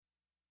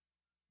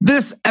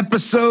This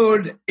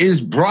episode is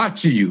brought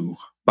to you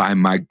by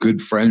my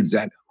good friends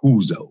at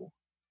Huzo.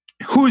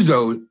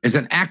 Huzo is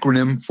an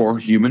acronym for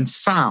human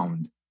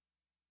sound.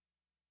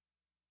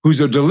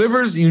 Huzo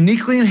delivers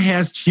uniquely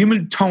enhanced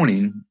human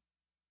toning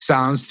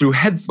sounds through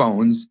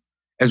headphones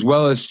as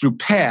well as through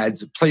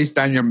pads placed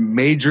on your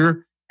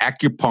major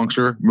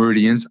acupuncture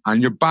meridians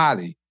on your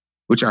body,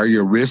 which are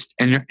your wrist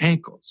and your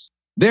ankles,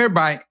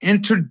 thereby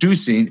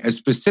introducing a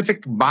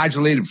specific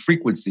modulated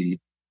frequency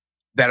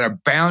that are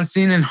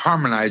balancing and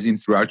harmonizing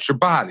throughout your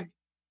body.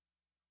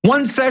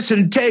 One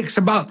session takes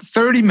about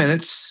 30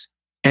 minutes,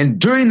 and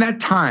during that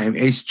time,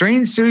 a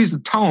strange series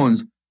of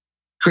tones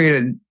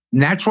create a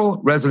natural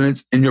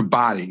resonance in your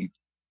body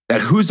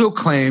that Huzo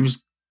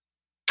claims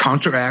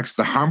counteracts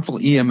the harmful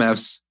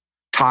EMFs,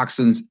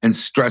 toxins, and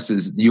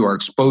stresses you are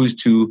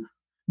exposed to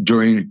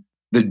during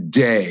the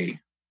day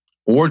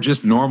or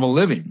just normal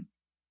living,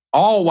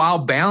 all while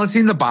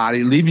balancing the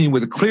body, leaving you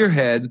with a clear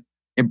head,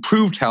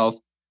 improved health,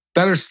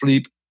 better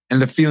sleep,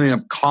 and the feeling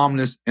of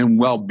calmness and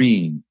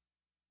well-being.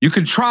 You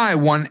can try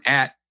one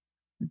at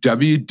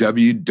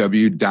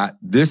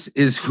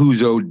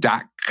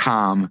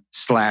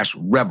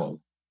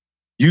www.thisishuzo.com/rebel.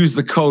 Use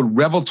the code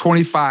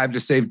REBEL25 to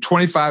save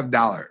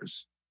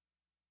 $25.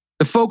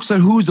 The folks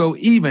at Huzo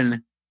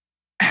even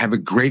have a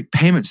great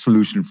payment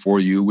solution for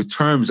you with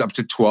terms up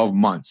to 12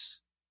 months.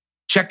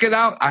 Check it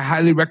out. I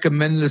highly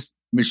recommend this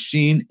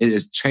machine. It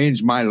has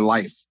changed my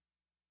life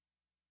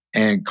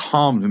and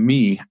calmed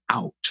me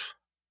out.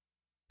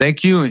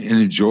 Thank you and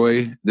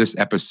enjoy this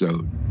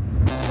episode.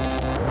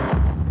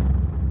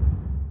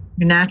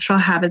 Your natural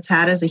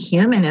habitat as a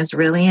human is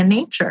really in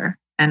nature,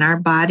 and our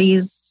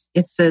bodies,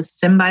 it's a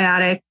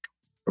symbiotic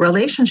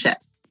relationship.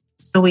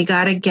 So we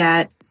got to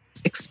get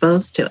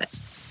exposed to it.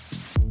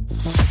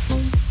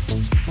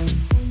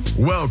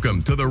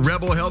 Welcome to the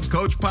Rebel Health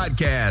Coach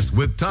Podcast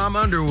with Tom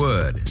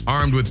Underwood.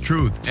 Armed with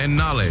truth and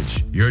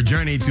knowledge, your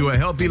journey to a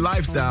healthy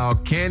lifestyle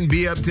can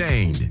be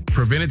obtained.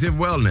 Preventative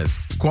wellness,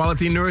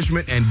 quality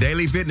nourishment, and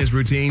daily fitness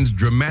routines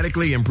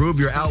dramatically improve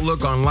your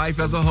outlook on life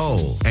as a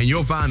whole. And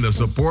you'll find the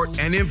support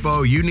and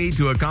info you need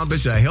to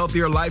accomplish a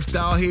healthier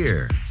lifestyle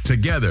here.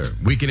 Together,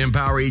 we can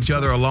empower each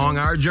other along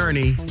our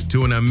journey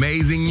to an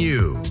amazing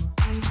you.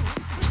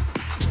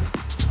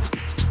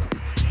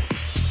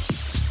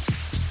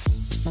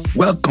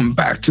 Welcome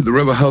back to the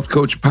Rebel Health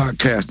Coach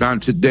Podcast. On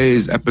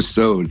today's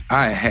episode,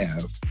 I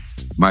have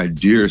my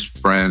dearest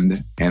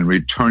friend and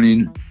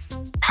returning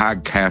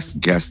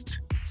podcast guest,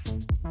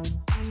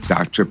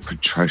 Dr.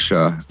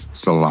 Patricia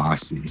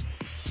Selassie.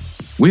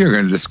 We are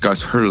going to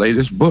discuss her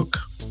latest book,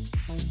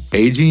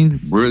 Aging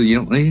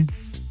Brilliantly: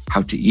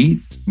 How to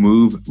Eat,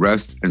 Move,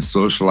 Rest, and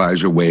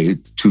Socialize Your Way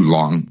to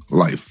Long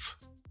Life.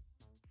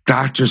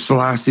 Dr.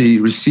 Selassie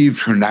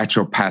received her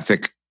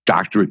naturopathic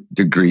doctorate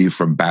degree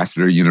from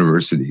Vassar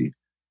University.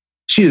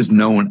 She is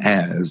known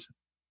as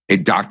a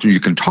doctor you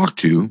can talk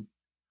to.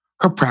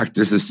 Her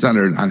practice is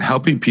centered on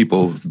helping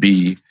people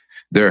be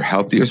their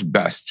healthiest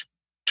best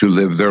to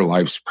live their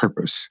life's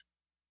purpose.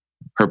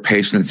 Her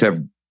patients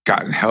have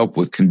gotten help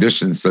with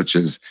conditions such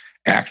as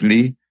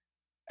acne,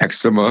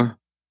 eczema,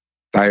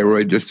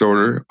 thyroid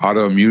disorder,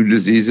 autoimmune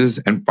diseases,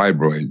 and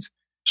fibroids.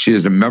 She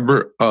is a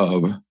member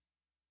of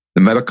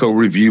the Medical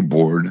Review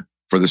Board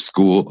for the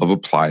School of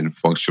Applied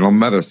Functional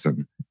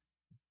Medicine,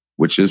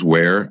 which is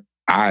where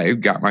I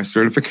got my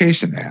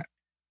certification at.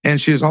 And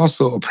she is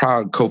also a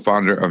proud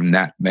co-founder of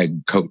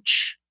Natmeg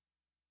Coach.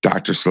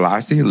 Dr.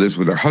 Selassie lives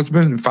with her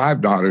husband and 5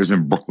 daughters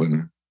in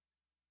Brooklyn.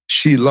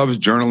 She loves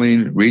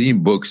journaling,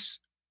 reading books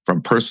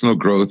from personal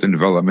growth and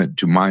development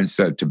to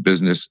mindset to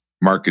business,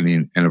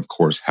 marketing, and of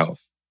course,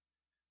 health.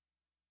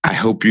 I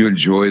hope you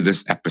enjoy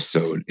this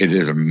episode. It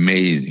is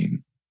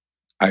amazing.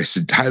 I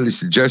highly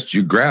suggest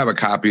you grab a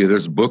copy of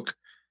this book.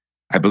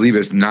 I believe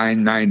it's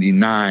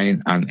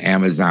 $9.99 on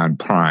Amazon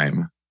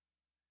Prime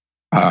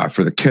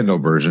for the Kindle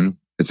version.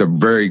 It's a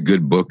very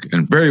good book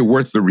and very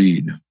worth the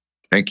read.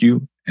 Thank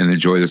you and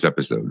enjoy this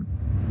episode.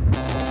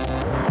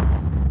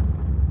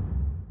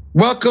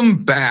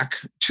 Welcome back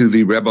to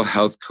the Rebel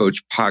Health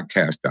Coach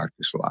Podcast,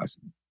 Dr.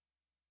 Selassie.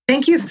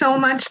 Thank you so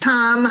much,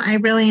 Tom. I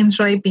really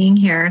enjoy being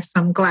here,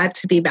 so I'm glad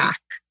to be back.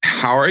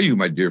 How are you,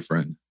 my dear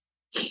friend?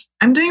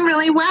 I'm doing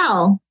really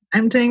well.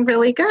 I'm doing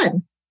really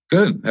good.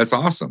 Good. That's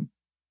awesome.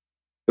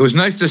 It was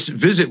nice to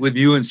visit with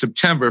you in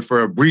September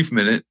for a brief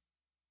minute.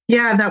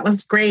 Yeah, that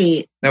was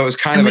great. That was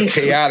kind of a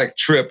chaotic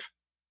trip.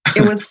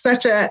 It was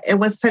such a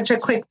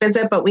quick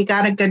visit, but we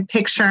got a good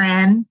picture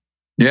in.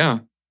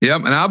 Yeah.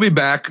 Yep. And I'll be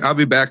back. I'll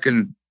be back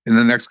in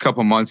the next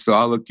couple months. So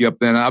I'll look you up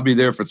then. I'll be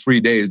there for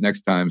 3 days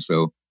next time.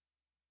 So.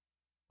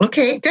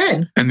 Okay,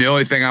 good. And the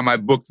only thing on my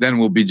book then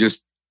will be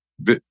just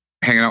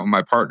hanging out with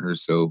my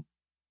partners. So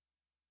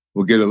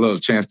we'll get a little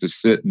chance to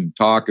sit and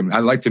talk. And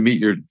I'd like to meet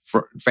your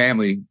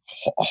family,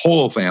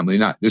 whole family,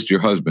 not just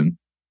your husband.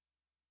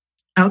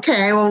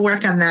 Okay, we'll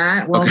work on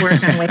that. We'll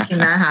work on making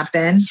that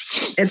happen.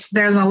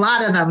 There's a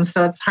lot of them,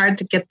 so it's hard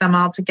to get them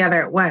all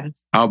together at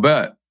once. I'll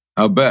bet.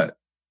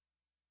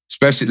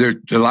 Especially there's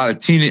a lot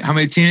of how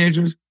many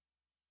teenagers?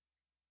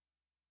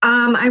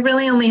 I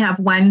really only have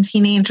one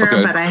teenager,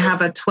 Okay. but I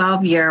have a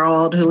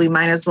 12-year-old who we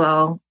might as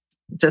well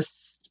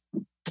just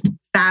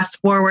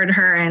fast forward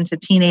her into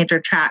teenager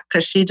track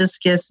because she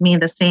just gives me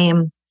the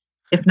same,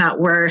 if not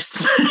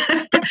worse,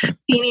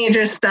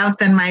 teenager stuff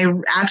than my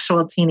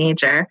actual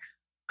teenager.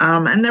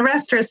 And the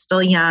rest are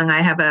still young.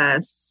 I have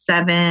a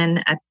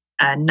 7,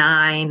 a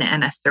 9,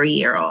 and a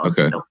 3-year-old.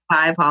 Okay. So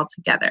 5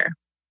 altogether.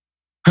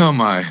 Oh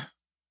my.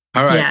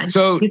 All right. Yeah,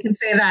 so you can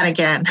say that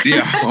again.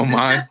 yeah. Oh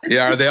my.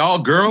 Yeah. Are they all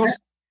girls?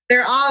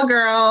 They're all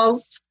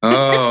girls.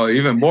 Oh,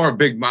 even more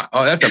big mind.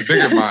 Oh, that's a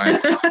bigger mind.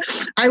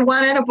 I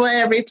wanted a boy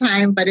every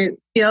time, but it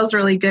feels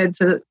really good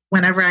to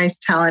whenever I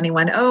tell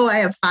anyone, oh, I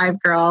have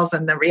 5 girls,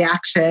 and the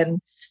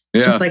reaction,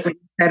 just like when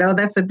you said, oh,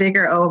 that's a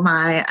bigger, oh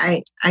my,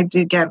 I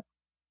do get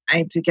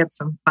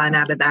some fun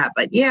out of that.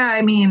 But yeah,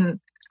 I mean,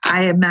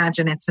 I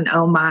imagine it's an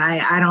oh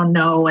my. I don't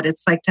know what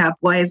it's like to have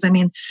boys. I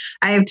mean,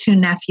 I have 2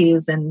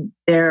 nephews, and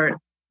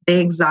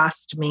they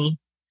exhaust me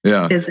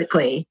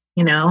physically.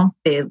 You know,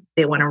 they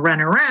want to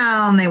run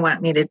around. They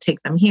want me to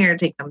take them here,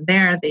 take them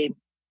there. They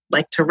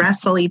like to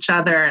wrestle each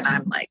other. And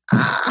I'm like,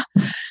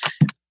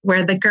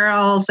 where the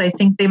girls, I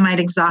think they might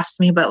exhaust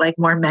me, but like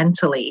more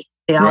mentally.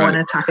 They all want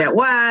to talk at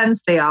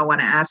once. They all want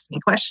to ask me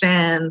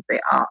questions. They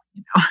all,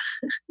 you know.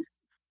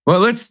 Well,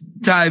 let's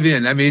dive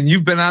in. I mean,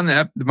 you've been on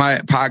my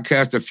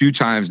podcast a few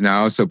times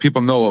now, so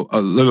people know a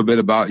little bit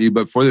about you.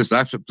 But for this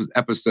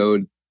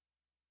episode,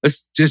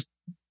 let's just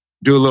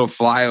do a little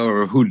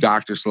flyover of who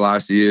Dr.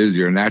 Selassie is.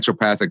 You're a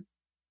naturopathic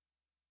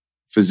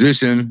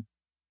physician.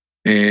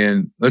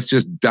 And let's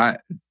just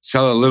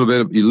tell a little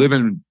bit. You live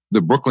in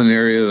the Brooklyn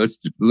area. Let's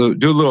do a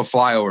little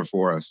flyover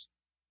for us.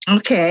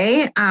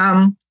 Okay.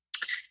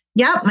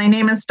 Yeah, my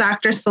name is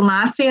Dr.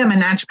 Selassie. I'm a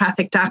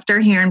naturopathic doctor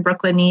here in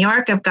Brooklyn, New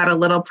York. I've got a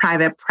little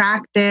private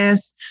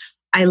practice.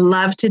 I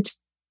love to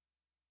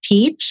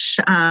teach.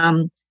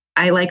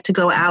 I like to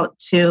go out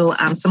to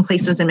some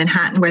places in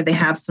Manhattan where they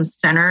have some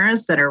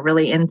centers that are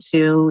really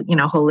into, you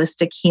know,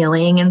 holistic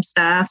healing and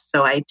stuff.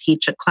 So I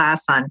teach a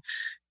class on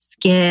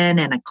skin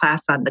and a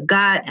class on the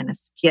gut and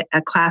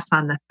a class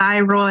on the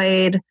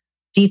thyroid,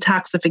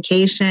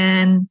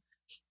 detoxification.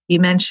 You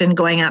mentioned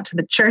going out to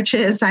the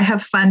churches. I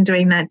have fun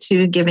doing that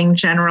too, giving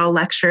general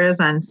lectures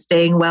on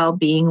staying well,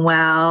 being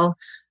well,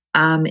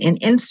 in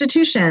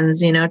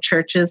institutions, you know,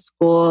 churches,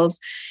 schools.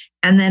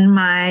 And then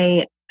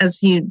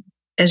as you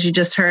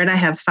just heard, I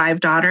have 5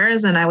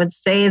 daughters, and I would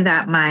say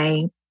that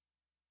my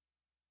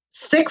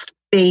 6th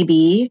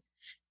baby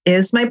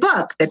is my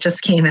book that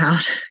just came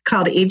out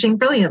called Aging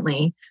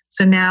Brilliantly.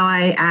 So now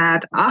I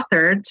add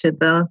author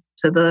to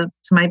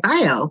my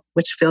bio,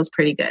 which feels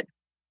pretty good.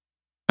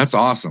 That's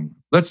awesome.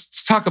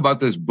 Let's talk about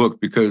this book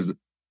because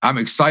I'm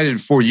excited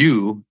for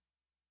you.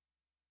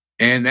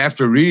 And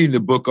after reading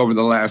the book over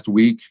the last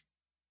week,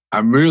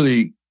 I'm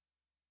really,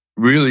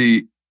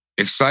 really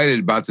excited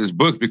about this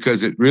book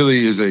because it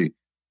really is a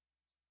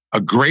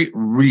great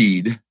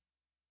read,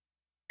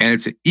 and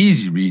it's an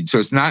easy read. So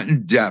it's not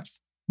in depth,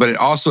 but it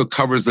also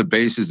covers the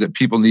bases that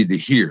people need to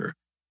hear.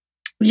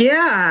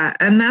 Yeah.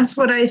 And that's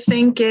what I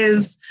think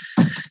is,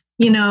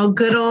 you know,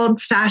 good old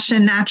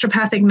fashioned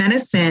naturopathic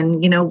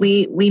medicine. You know,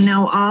 we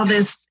know all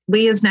this,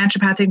 we as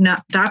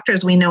naturopathic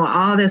doctors, we know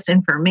all this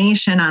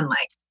information on,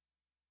 like,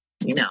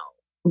 you know,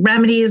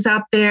 remedies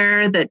out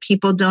there that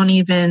people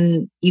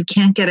you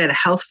can't get at a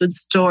health food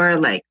store,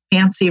 like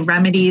fancy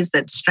remedies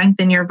that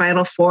strengthen your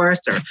vital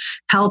force or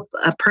help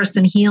a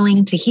person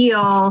healing to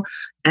heal.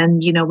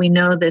 And, you know, we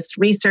know this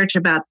research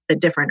about the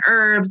different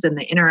herbs and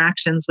the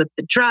interactions with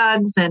the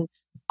drugs and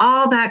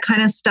all that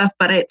kind of stuff.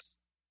 But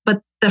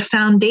the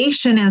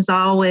foundation is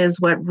always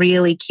what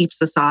really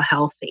keeps us all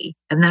healthy.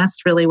 And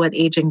that's really what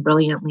Aging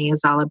Brilliantly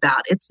is all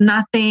about. It's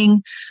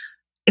nothing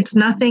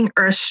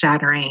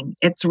earth-shattering.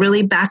 It's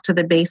really back to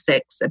the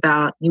basics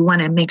about you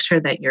want to make sure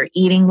that you're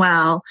eating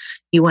well.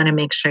 You want to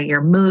make sure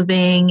you're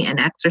moving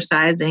and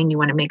exercising. You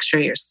want to make sure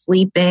you're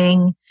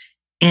sleeping.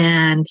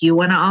 And you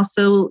want to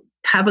also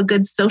have a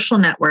good social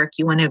network.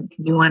 You want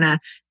to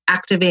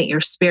activate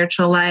your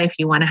spiritual life.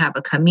 You want to have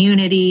a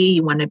community.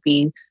 You want to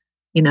be,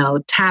 you know,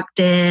 tapped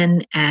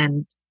in,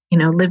 and, you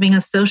know, living a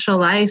social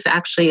life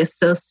actually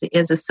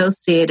is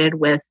associated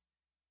with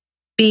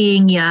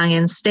being young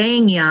and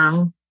staying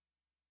young.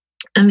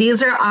 And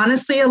these are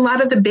honestly a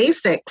lot of the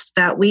basics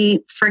that we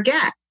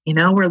forget. You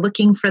know, we're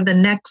looking for the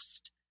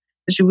next,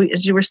 as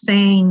you were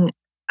saying,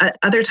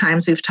 other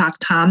times we've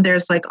talked, Tom,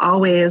 there's like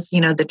always,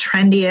 you know, the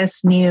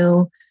trendiest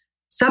new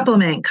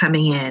supplement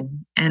coming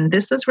in. And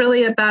this is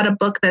really about a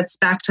book that's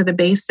back to the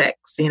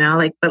basics, you know,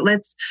 like, but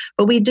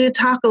we do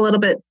talk a little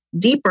bit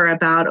deeper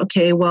about,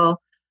 okay,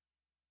 well,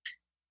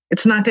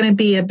 it's not going to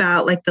be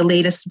about like the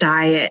latest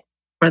diet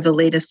or the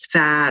latest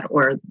fad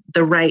or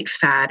the right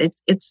fad.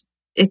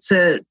 It's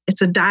a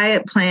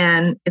diet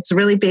plan. It's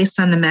really based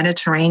on the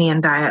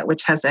Mediterranean diet,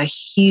 which has a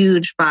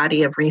huge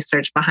body of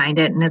research behind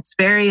it. And it's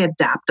very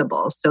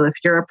adaptable. So if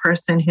you're a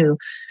person who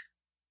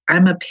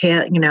I'm a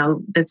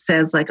that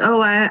says like,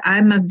 oh,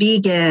 I'm a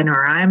vegan,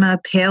 or I'm a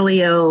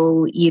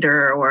paleo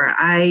eater, or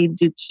I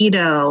do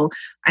keto.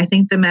 I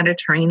think the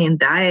Mediterranean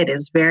diet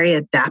is very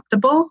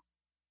adaptable,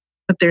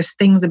 but there's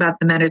things about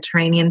the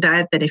Mediterranean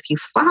diet that if you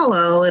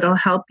follow, it'll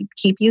help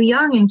keep you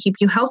young and keep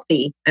you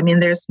healthy. I mean,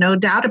 there's no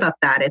doubt about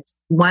that. It's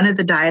one of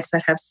the diets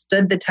that have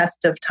stood the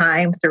test of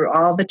time through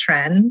all the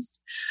trends.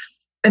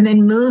 And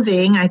then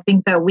moving, I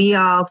think that we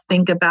all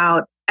think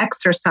about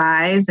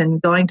exercise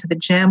and going to the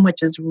gym,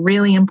 which is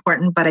really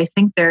important. But I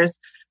think there's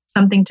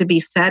something to be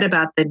said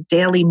about the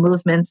daily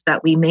movements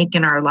that we make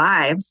in our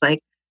lives.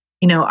 Like,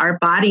 our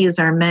bodies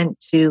are meant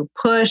to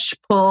push,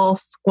 pull,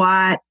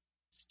 squat,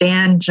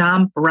 stand,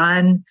 jump,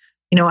 run.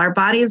 Our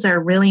bodies are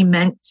really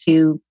meant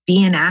to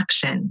be in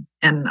action.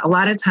 And a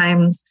lot of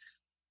times,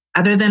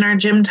 other than our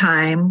gym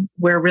time,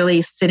 we're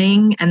really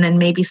sitting and then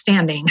maybe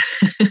standing.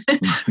 But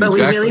exactly.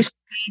 We really should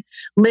be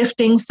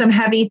lifting some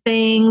heavy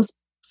things,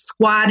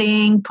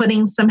 squatting,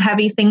 putting some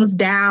heavy things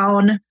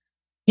down,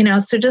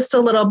 so just a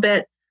little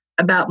bit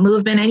about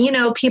movement.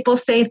 And, people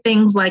say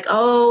things like,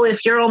 oh,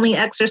 if your only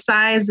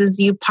exercise is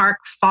you park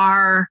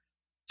far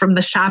from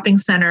the shopping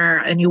center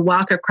and you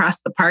walk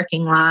across the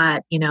parking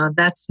lot,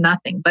 that's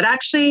nothing. But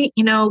actually,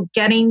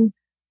 getting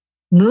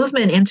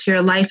movement into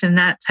your life in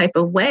that type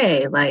of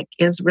way, like,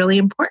 is really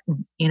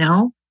important,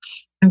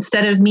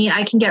 Instead of me,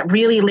 I can get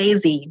really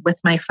lazy with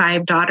my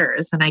 5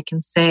 daughters and I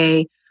can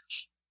say,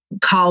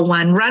 call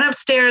one, run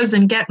upstairs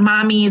and get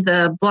mommy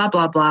the blah,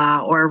 blah, blah,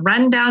 or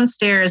run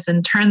downstairs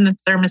and turn the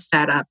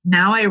thermostat up.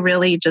 Now I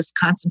really just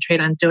concentrate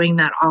on doing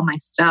that all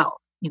myself,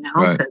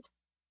 because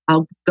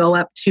I'll go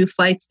up 2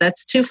 flights.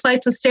 That's 2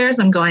 flights of stairs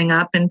I'm going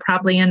up and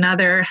probably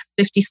another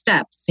 50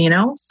 steps,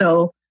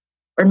 So,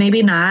 or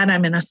maybe not.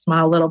 I'm in a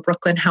small little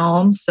Brooklyn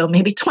home, so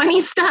maybe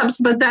 20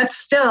 steps, but that's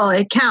still,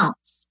 it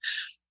counts.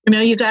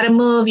 You got to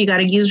move, you got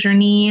to use your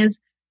knees.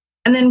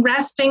 And then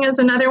resting is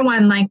another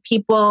one. Like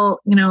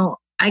people,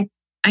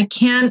 I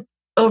can't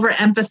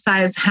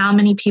overemphasize how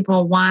many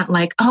people want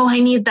like, oh, I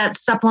need that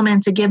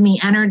supplement to give me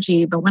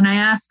energy. But when I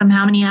ask them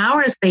how many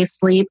hours they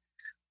sleep,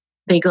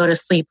 they go to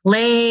sleep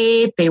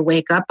late, they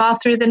wake up all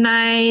through the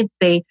night.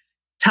 They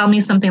tell me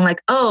something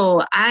like,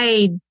 oh,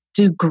 I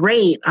do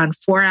great on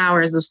 4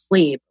 hours of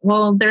sleep.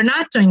 Well, they're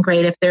not doing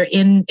great if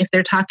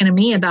they're talking to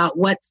me about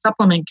what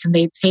supplement can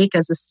they take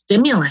as a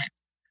stimulant.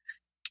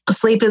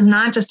 Sleep is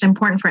not just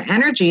important for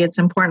energy, it's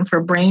important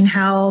for brain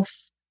health,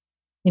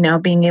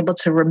 being able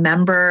to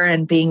remember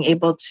and being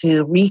able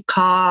to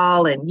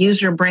recall and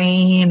use your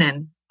brain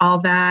and all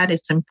that.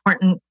 It's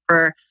important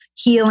for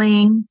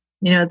healing.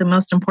 The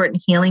most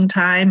important healing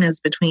time is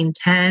between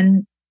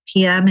 10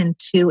 p.m. and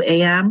 2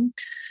 a.m.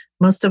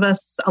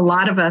 A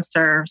lot of us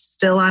are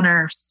still on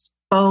our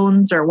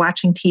phones or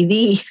watching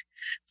TV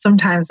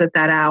sometimes at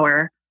that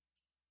hour.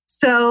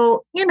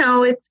 So,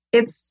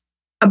 it's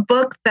a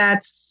book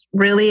that's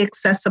really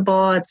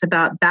accessible. It's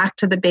about back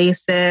to the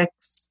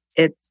basics.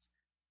 It's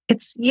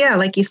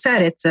like you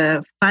said, it's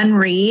a fun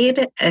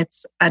read.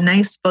 It's a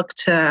nice book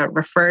to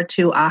refer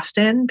to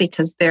often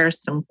because there's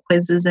some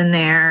quizzes in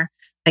there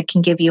that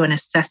can give you an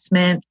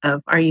assessment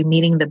of, are you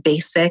meeting the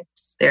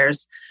basics?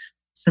 There's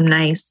some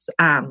nice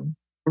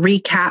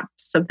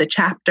recaps of the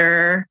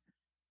chapter.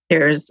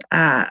 There's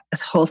a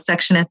whole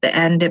section at the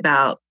end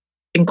about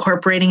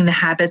incorporating the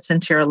habits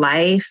into your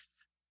life,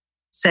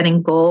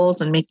 setting goals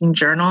and making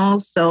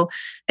journals. So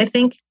I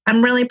think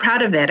I'm really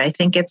proud of it. I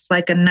think it's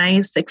like a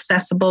nice,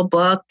 accessible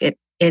book. It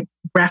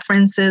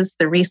references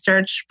the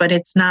research, but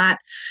it's not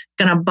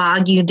going to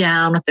bog you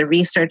down with the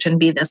research and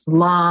be this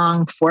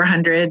long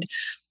 400,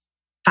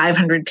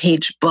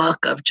 500-page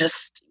book of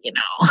just,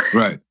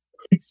 Right.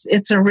 It's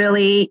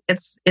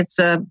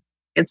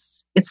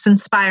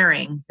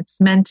inspiring. It's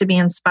meant to be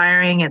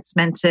inspiring. It's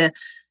meant to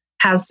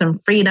have some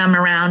freedom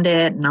around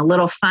it and a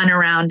little fun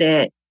around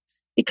it.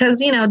 Because,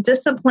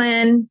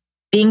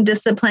 being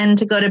disciplined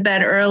to go to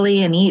bed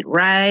early and eat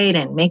right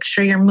and make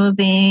sure you're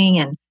moving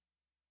and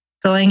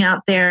going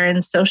out there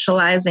and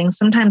socializing.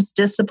 Sometimes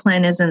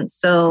discipline isn't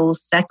so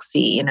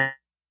sexy,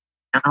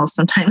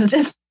 Sometimes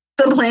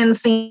discipline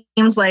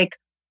seems like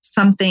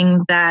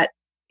something that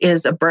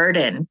is a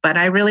burden. But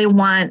I really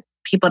want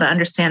people to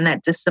understand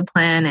that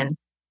discipline, and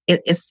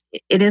it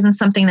isn't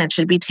something that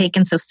should be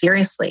taken so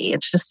seriously.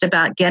 It's just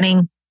about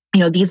getting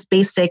these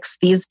basic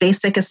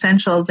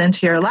essentials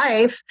into your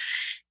life,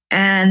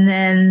 and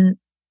then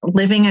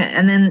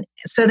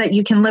so that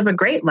you can live a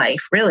great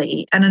life,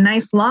 really, and a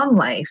nice long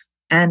life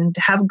and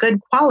have good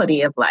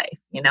quality of life,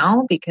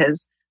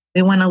 because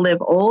we want to live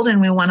old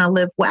and we want to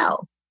live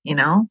well,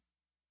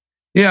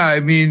 Yeah, I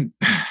mean,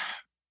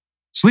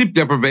 sleep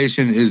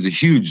deprivation is a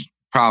huge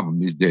problem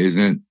these days,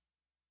 and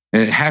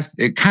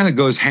it kind of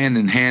goes hand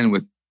in hand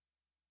with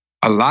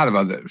a lot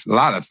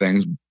of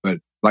things, but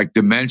like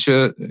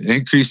dementia,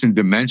 increase in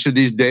dementia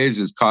these days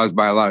is caused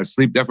by a lot of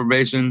sleep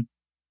deprivation,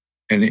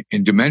 and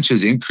dementia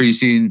is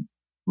increasing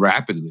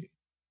rapidly.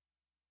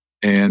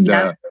 And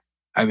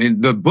I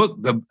mean, the book,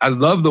 I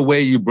love the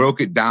way you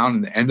broke it down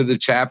in the end of the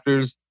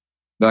chapters,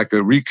 like the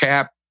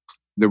recap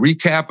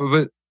of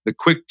it, the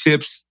quick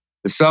tips,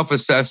 the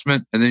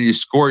self-assessment, and then you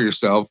score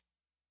yourself.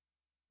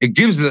 It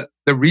gives the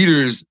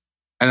readers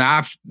an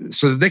option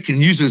so that they can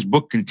use this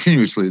book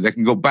continuously. They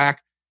can go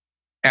back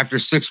after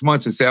 6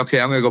 months and say, okay,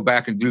 I'm going to go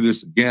back and do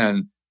this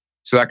again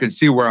so I can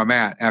see where I'm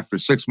at after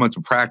 6 months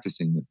of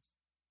practicing this.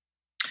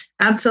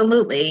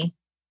 Absolutely.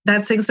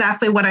 That's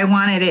exactly what I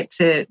wanted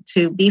it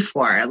to be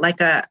for. Like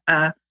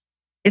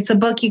it's a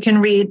book you can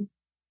read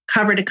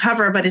cover to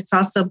cover, but it's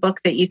also a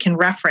book that you can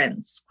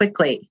reference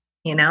quickly,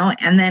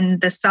 and then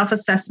the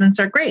self-assessments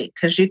are great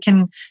because you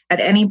can, at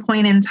any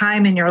point in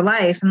time in your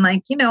life, and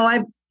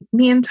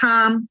me and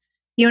Tom,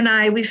 you and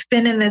I, we've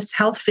been in this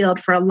health field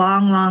for a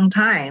long, long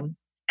time.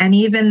 And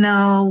even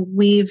though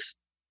we've,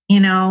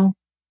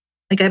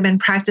 I've been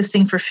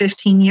practicing for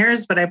 15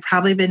 years, but I've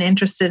probably been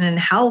interested in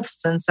health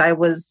since I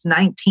was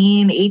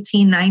 18,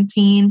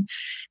 19.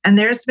 And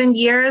there's been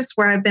years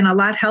where I've been a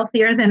lot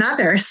healthier than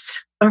others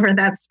over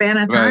that span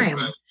of time.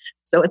 Right.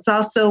 So it's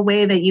also a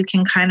way that you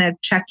can kind of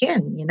check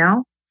in,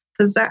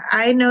 because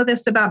I know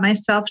this about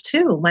myself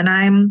too. When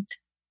I'm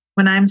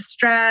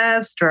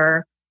stressed,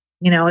 or,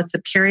 it's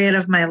a period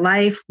of my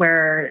life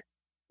where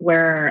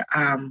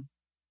I'm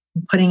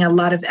putting a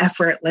lot of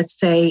effort, let's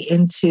say,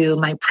 into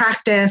my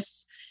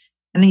practice,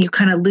 and then you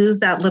kind of lose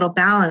that little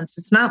balance.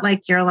 It's not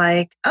like you're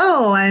like,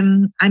 oh,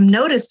 I'm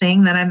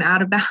noticing that I'm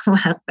out of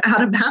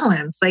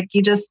balance. Like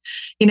you just,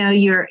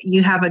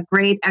 you have a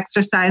great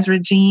exercise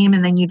regime,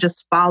 and then you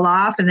just fall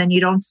off, and then you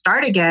don't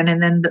start again.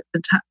 And then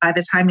by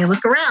the time you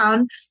look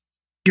around,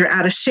 you're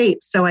out of shape.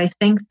 So I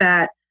think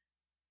that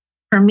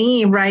for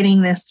me,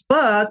 writing this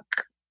book,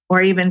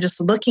 or even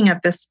just looking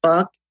at this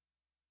book,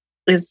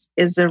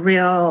 is a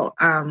real,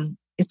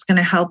 it's going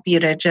to help you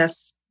to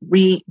just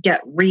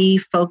get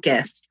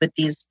refocused with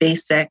these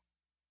basic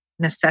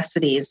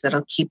necessities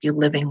that'll keep you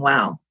living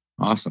well.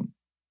 Awesome.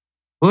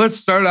 Well, let's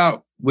start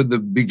out with the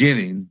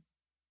beginning.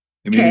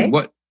 Okay.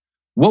 What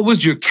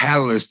was your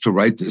catalyst to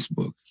write this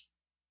book?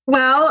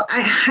 Well,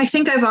 I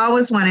think I've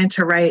always wanted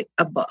to write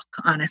a book,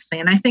 honestly.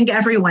 And I think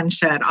everyone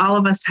should. All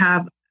of us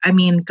have.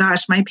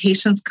 My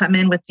patients come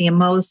in with the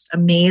most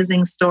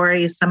amazing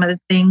stories, some of the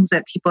things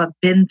that people have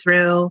been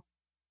through.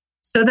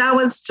 So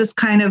that's just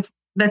kind of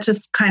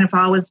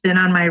always been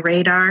on my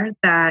radar,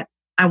 that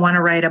I want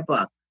to write a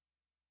book.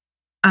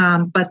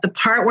 But the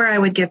part where I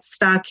would get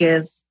stuck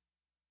is,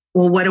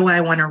 well, what do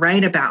I want to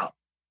write about?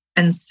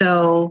 And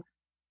so,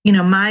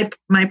 my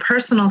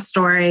personal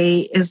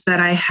story is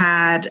that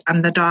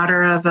I'm the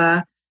daughter of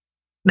a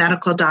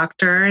medical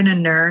doctor and a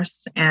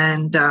nurse,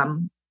 and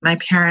my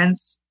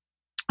parents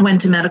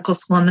went to medical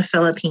school in the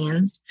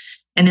Philippines.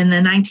 And in the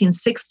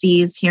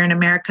 1960s here in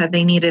America,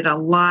 they needed a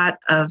lot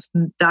of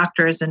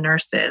doctors and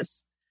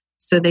nurses.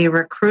 So they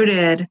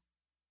recruited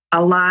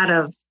a lot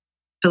of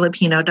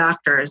Filipino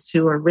doctors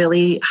who are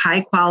really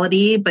high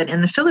quality, but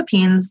in the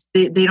Philippines,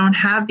 they don't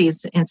have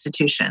these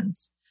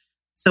institutions.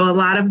 So a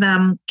lot of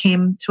them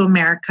came to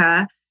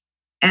America,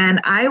 and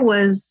I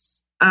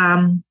was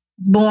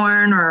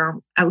born, or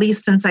at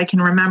least since I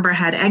can remember,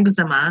 had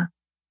eczema.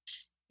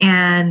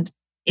 And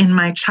in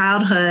my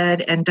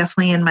childhood, and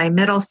definitely in my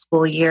middle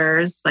school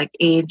years, like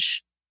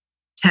age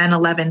 10,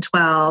 11,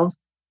 12,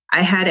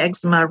 I had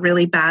eczema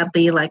really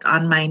badly, like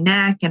on my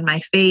neck and my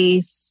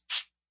face.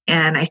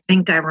 And I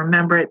think I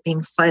remember it being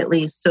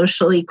slightly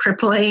socially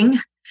crippling.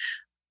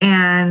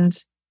 And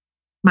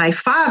my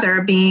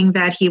father, being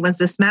that he was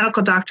this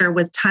medical doctor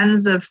with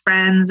tons of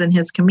friends in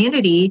his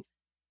community,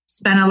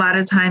 spent a lot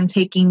of time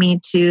taking me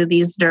to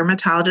these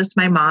dermatologists,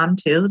 my mom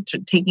too,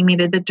 taking me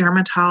to the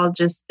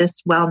dermatologist,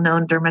 this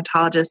well-known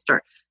dermatologist,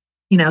 or,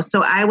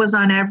 so I was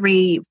on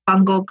every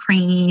fungal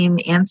cream,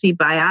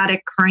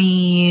 antibiotic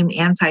cream,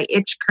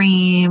 anti-itch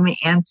cream,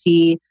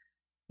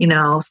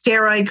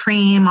 steroid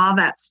cream, all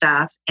that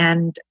stuff,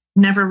 and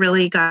never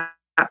really got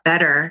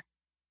better.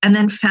 And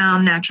then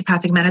found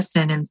naturopathic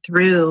medicine, and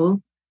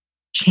through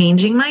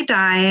changing my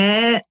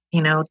diet,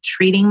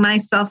 treating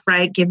myself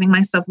right, giving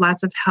myself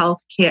lots of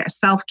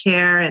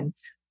self-care, and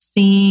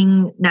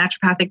seeing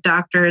naturopathic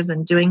doctors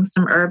and doing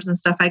some herbs and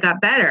stuff, I got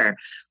better.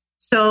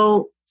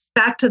 So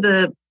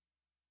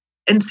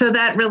so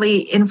that really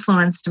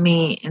influenced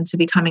me into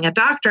becoming a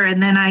doctor.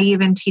 And then I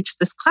even teach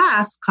this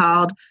class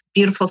called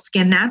Beautiful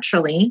Skin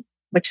Naturally,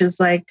 which is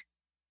like,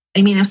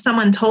 if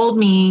someone told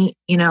me,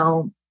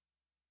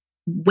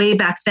 way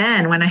back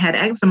then when I had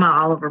eczema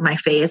all over my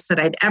face, that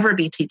I'd ever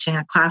be teaching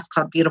a class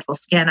called Beautiful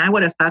Skin, I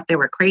would have thought they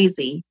were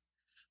crazy.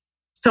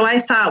 So I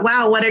thought,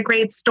 wow, what a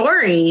great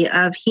story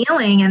of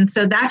healing. And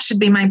so that should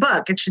be my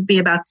book. It should be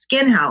about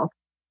skin health,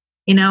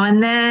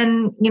 and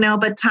then,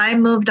 but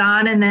time moved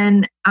on, and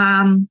then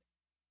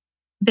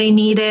they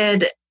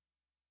needed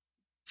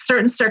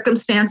certain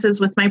circumstances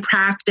with my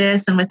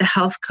practice and with the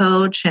health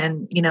coach,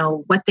 and,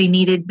 what they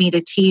needed me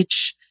to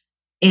teach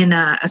in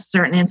a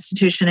certain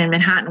institution in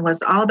Manhattan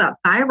was all about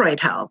thyroid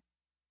health.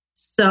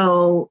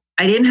 So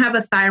I didn't have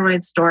a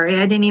thyroid story.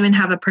 I didn't even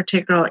have a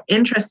particular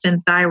interest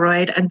in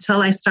thyroid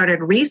until I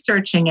started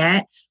researching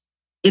it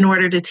in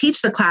order to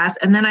teach the class.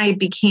 And then I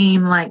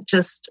became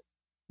just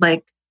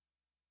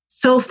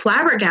so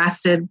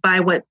flabbergasted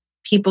by what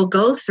people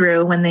go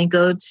through when they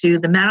go to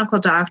the medical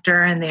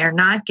doctor and they are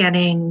not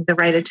getting the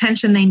right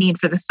attention they need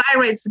for the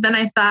thyroid. So then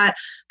I thought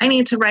I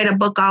need to write a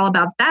book all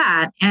about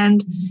that.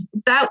 And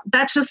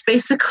that's just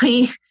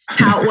basically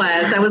how it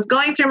was. I was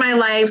going through my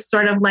life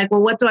sort of like,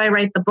 well, what do I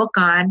write the book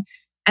on?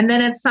 And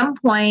then at some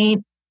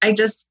point I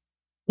just,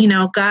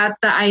 got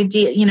the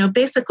idea,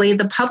 basically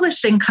the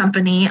publishing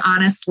company,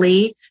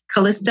 honestly,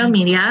 Callisto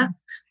Media,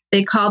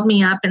 they called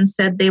me up and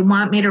said they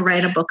want me to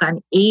write a book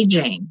on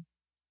aging.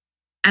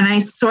 And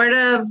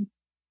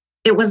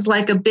it was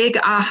like a big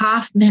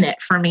aha minute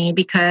for me,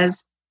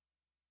 because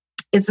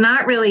it's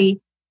not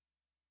really,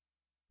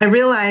 I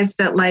realized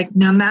that like,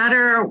 no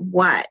matter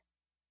what,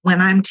 when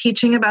I'm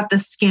teaching about the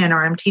skin,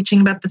 or I'm teaching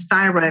about the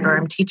thyroid, or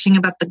I'm teaching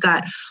about the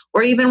gut,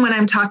 or even when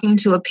I'm talking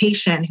to a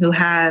patient who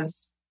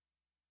has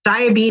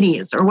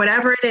diabetes or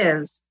whatever it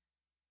is,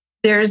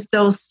 there's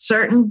those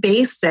certain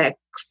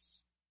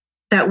basics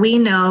that we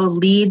know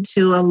lead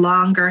to a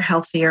longer,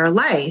 healthier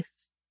life.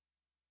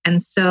 And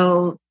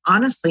so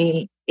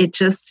honestly, it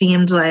just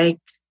seemed like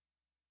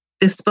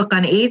this book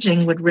on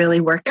aging would really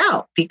work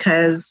out,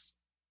 because,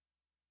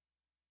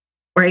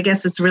 or I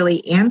guess it's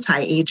really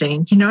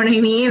anti-aging. You know what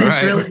I mean? Right.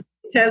 It's really,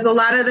 because a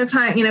lot of the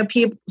time,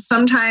 people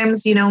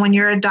sometimes, when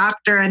you're a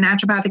doctor, a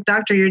naturopathic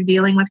doctor, you're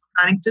dealing with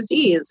chronic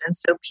disease. And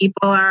so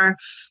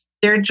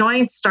their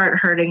joints start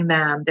hurting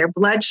them. Their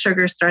blood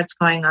sugar starts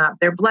going up.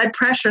 Their blood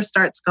pressure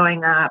starts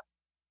going up.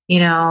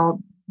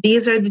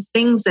 These are the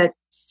things that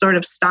sort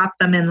of stop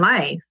them in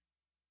life,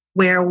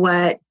 where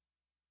what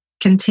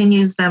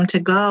continues them to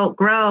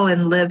grow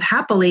and live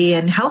happily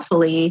and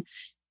healthily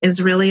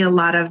is really a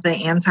lot of the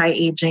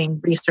anti-aging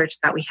research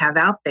that we have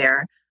out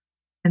there.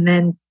 And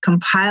then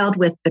compiled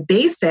with the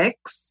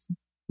basics,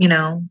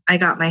 I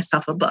got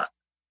myself a book.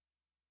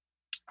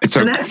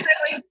 So that's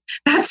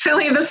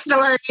really the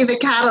story, the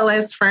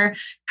catalyst for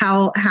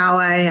how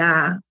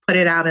I put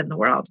it out in the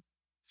world.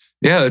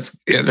 Yeah,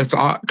 that's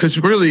all. Because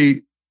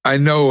really, I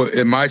know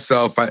in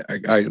myself,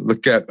 I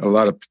look at a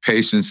lot of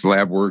patients'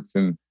 lab work,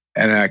 and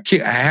I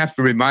have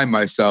to remind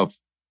myself,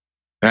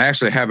 and I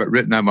actually have it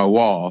written on my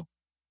wall,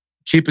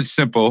 keep it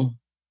simple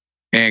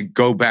and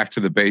go back to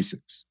the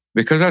basics,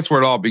 because that's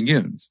where it all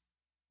begins.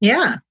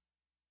 Yeah.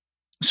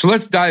 So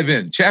let's dive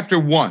in. Chapter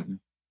 1.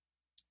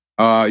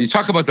 You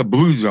talk about the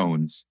blue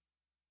zones.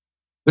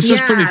 This is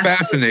pretty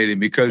fascinating,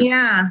 because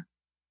I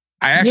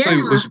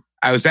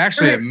was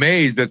actually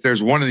amazed that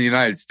there's one in the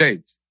United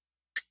States.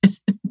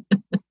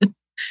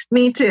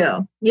 Me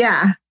too.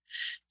 Yeah.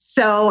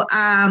 So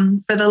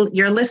for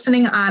your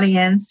listening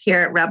audience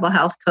here at Rebel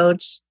Health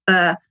Coach,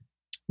 the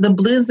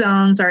blue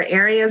zones are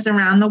areas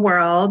around the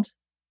world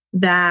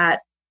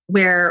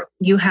where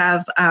you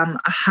have a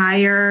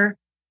higher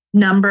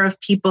number of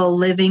people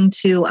living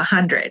to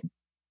 100.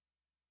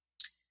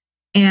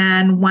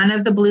 And one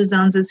of the blue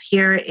zones is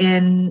here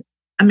in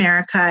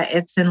America.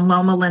 It's in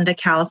Loma Linda,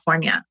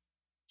 California.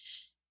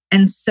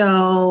 And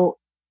so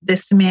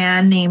this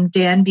man named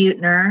Dan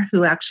Buettner,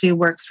 who actually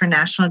works for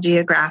National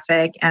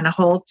Geographic, and a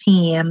whole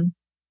team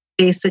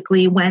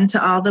basically went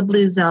to all the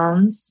blue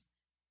zones.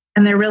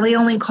 And they're really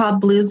only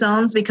called blue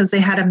zones because they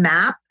had a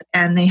map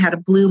and they had a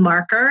blue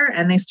marker,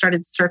 and they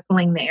started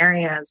circling the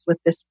areas with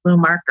this blue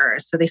marker.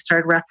 So they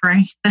started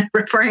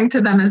referring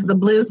to them as the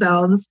blue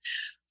zones.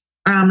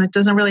 It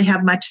doesn't really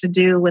have much to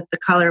do with the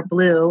color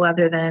blue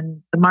other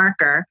than the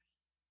marker.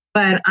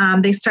 But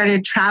they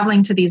started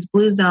traveling to these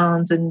blue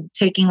zones and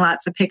taking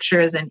lots of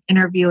pictures and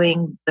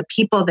interviewing the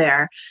people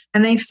there.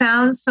 And they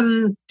found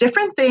some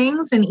different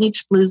things in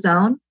each blue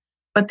zone,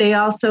 but they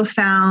also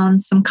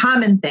found some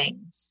common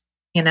things,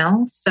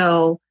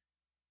 So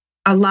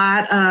a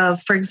lot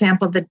of, for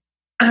example,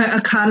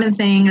 a common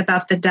thing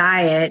about the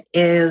diet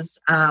is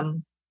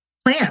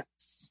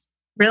plants,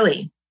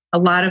 really. A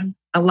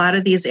lot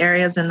of these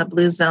areas in the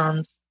blue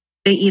zones,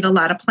 they eat a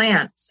lot of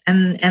plants,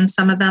 and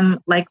some of them,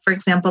 like, for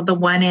example, the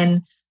one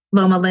in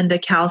Loma Linda,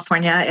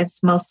 California,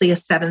 it's mostly a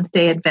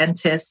Seventh-day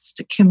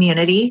Adventist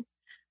community.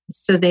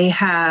 So they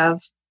have,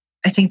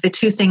 I think the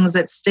two things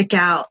that stick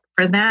out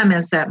for them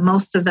is that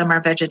most of them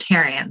are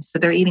vegetarians. So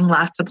they're eating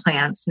lots of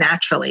plants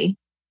naturally.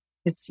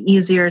 It's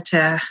easier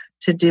to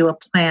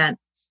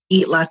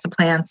eat lots of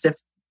plants if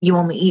you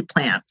only eat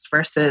plants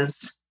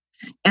versus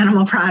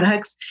animal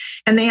products.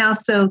 And they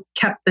also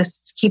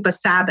keep a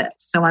Sabbath.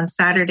 So on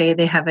Saturday,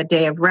 they have a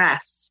day of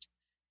rest.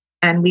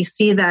 And we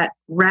see that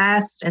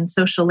rest and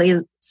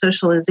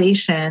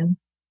socialization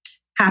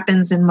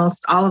happens in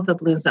most all of the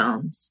blue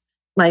zones.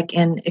 Like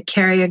in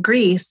Icaria,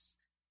 Greece,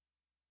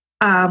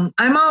 I'm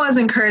always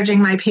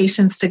encouraging my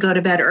patients to go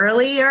to bed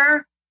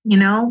earlier,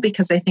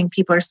 because I think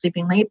people are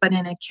sleeping late. But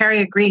in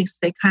Icaria, Greece,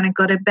 they kind of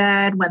go to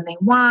bed when they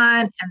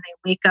want and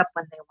they wake up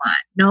when they want.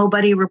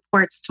 Nobody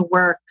reports to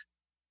work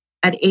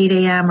at 8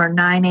 a.m. or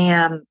 9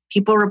 a.m.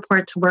 People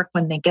report to work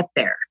when they get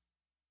there.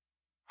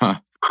 Huh.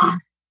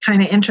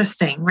 Kind of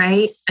interesting,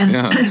 right?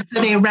 And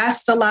so they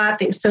rest a lot.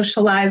 They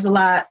socialize a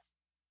lot.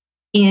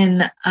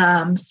 In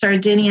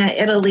Sardinia,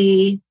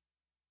 Italy,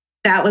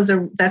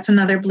 that's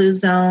another blue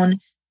zone.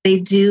 They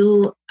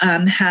do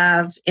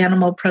have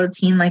animal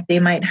protein, like they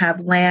might have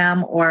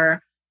lamb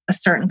or a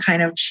certain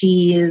kind of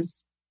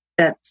cheese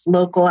that's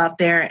local out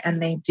there.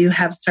 And they do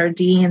have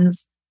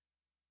sardines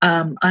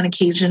on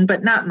occasion,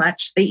 but not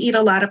much. They eat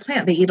a lot of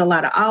plant. They eat a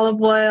lot of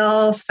olive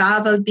oil,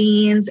 fava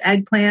beans,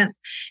 eggplant.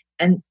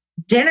 And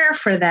dinner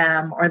for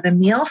them, or the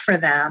meal for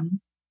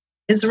them,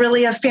 is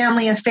really a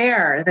family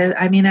affair.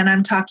 And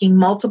I'm talking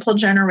multiple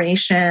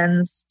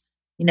generations.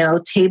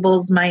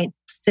 Tables might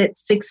sit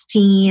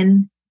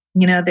 16.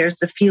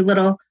 There's a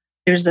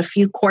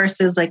few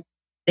courses, like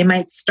they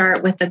might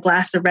start with a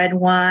glass of red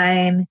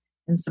wine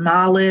and some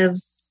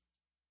olives.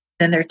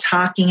 Then they're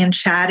talking and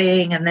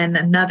chatting, and then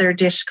another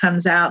dish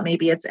comes out.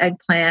 Maybe it's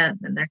eggplant,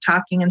 and they're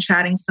talking and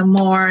chatting some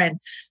more, and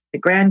the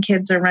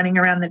grandkids are running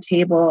around the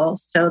table.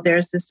 So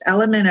there's this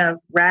element of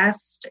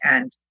rest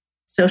and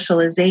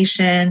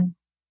socialization,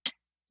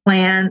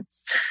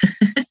 plants.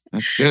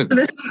 That's good.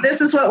 So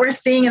this is what we're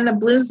seeing in the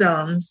blue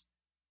zones.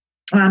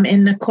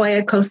 In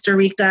Nicoya, Costa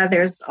Rica,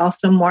 there's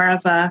also more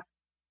of a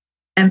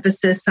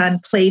emphasis on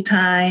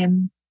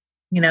playtime,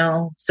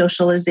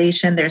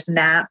 socialization. There's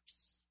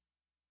naps,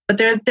 but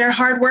they're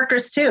hard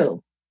workers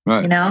too.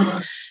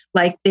 Right.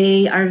 Like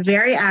they are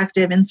very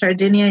active in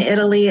Sardinia,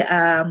 Italy,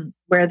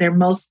 where they're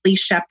mostly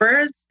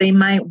shepherds. They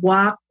might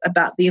walk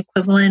about the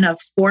equivalent of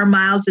 4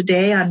 miles a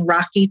day on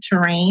rocky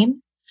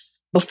terrain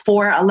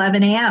before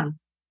 11 a.m.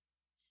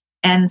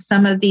 And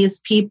some of these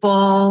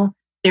people,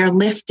 they're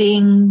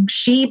lifting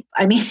sheep.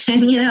 And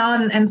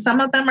some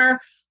of them are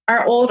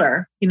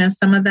older.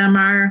 Some of them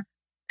are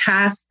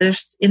past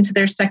into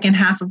their second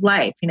half of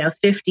life,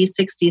 50,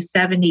 60,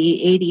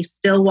 70, 80,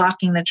 still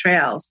walking the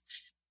trails.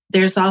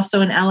 There's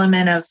also an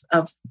element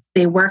of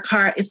they work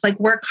hard. It's like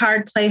work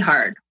hard, play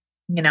hard,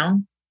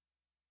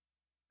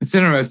 It's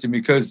interesting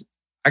because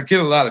I get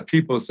a lot of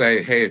people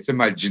say, hey, it's in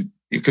my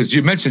because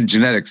you mentioned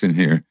genetics in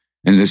here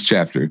in this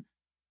chapter.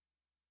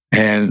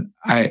 And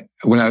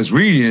when I was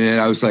reading it,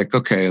 I was like,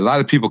 okay, a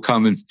lot of people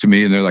come to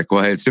me and they're like,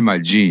 well, hey, it's in my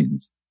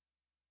genes.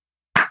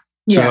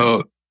 Yeah.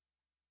 So,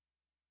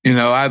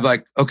 I'm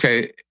like,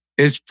 it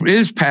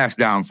is passed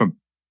down from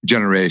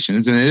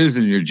generations and it is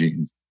in your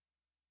genes.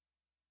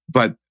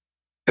 But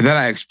then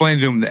I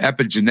explained to them the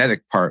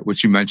epigenetic part,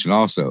 which you mentioned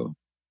also,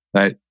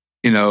 that,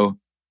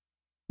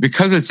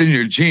 because it's in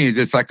your genes,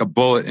 it's like a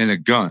bullet in a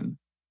gun.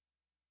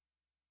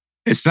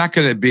 It's not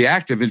going to be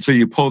active until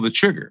you pull the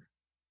trigger.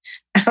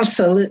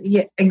 Absolutely.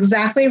 Yeah,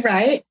 exactly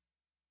right.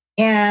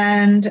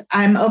 And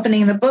I'm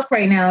opening the book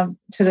right now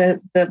to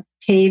the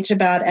page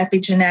about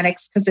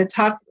epigenetics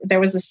because there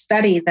was a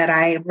study that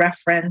I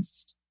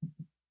referenced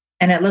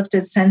and it looked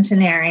at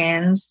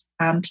centenarians,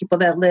 people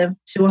that live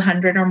to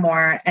 100 or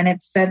more. And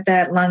it said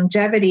that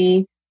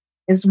longevity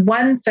is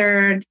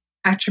 1/3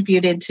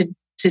 attributed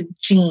to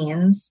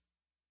genes,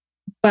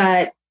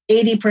 but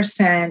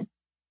 80%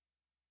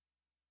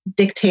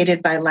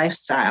 dictated by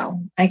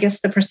lifestyle. I guess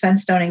the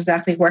percents don't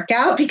exactly work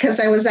out because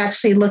I was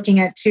actually looking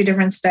at two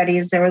different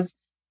studies. There's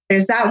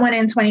that one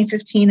in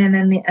 2015 and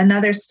then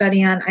another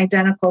study on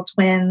identical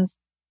twins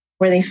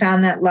where they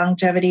found that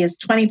longevity is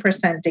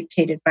 20%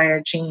 dictated by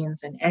our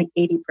genes and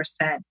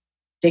 80%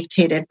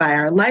 dictated by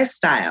our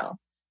lifestyle.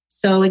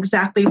 So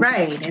exactly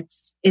right.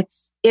 It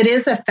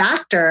is a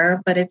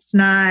factor, but it's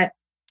not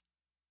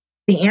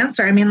the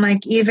answer.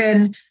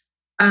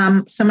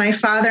 So my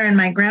father and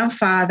my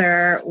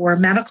grandfather were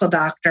medical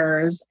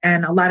doctors,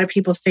 and a lot of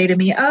people say to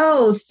me,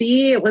 "Oh,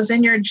 see, it was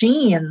in your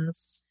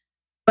genes."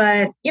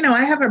 But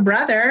I have a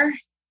brother.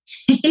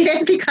 He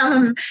didn't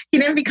become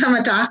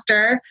a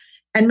doctor,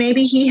 and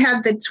maybe he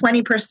had the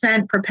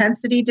 20%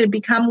 propensity to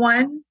become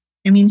one.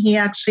 He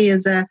actually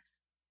is a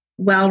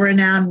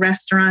well-renowned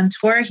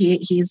restaurateur.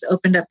 He's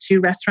opened up 2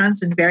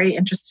 restaurants and very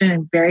interested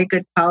in very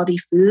good quality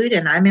food,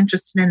 and I'm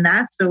interested in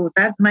that. So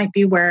that might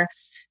be where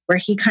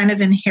he kind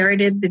of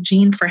inherited the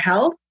gene for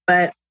health.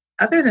 But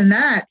other than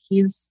that,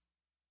 it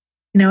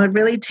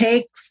really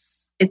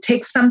takes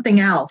something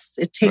else.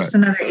 It takes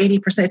another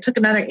 80%. It took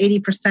another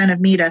 80% of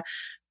me to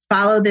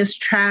follow this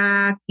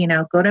track,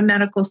 go to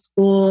medical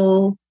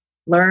school,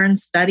 learn,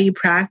 study,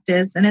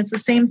 practice. And it's the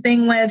same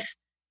thing with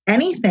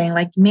anything.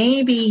 Like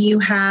maybe you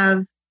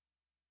have,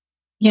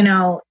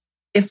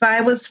 if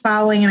I was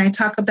following, and I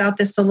talk about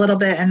this a little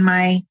bit in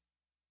my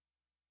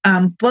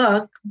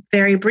book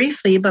very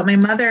briefly, but my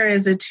mother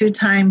is a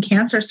 2-time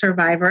cancer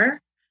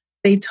survivor.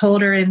 They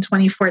told her in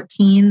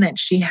 2014 that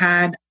she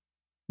had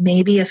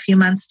maybe a few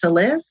months to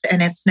live,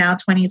 and it's now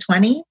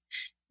 2020.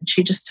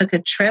 She just took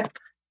a trip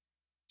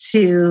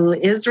to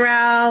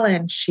Israel,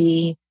 and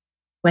she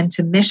went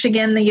to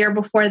Michigan the year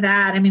before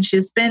that.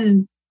 She's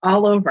been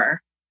all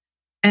over.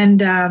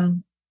 And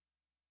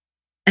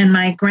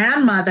my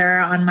grandmother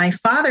on my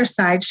father's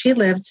side, she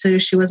lived till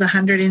she was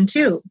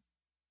 102.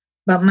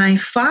 But my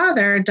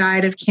father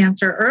died of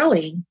cancer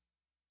early.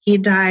 He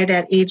died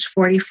at age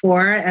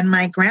 44, and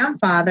my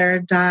grandfather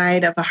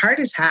died of a heart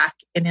attack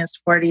in his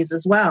 40s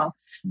as well.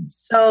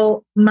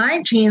 So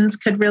my genes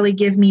could really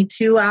give me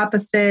 2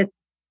 opposite,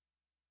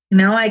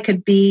 I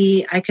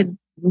could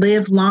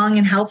live long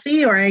and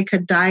healthy, or I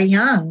could die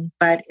young,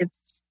 but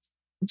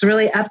it's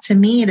really up to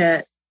me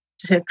to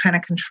kind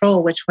of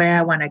control which way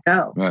I want to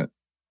go. Right.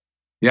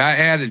 Yeah, I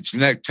added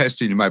genetic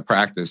testing to my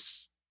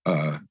practice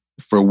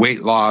for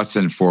weight loss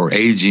and for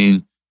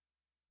aging.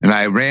 And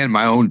I ran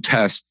my own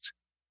test,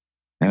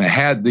 and I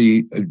had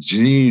the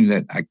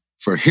gene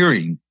for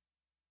hearing,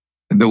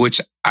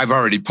 which I've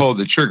already pulled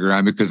the trigger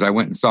on because I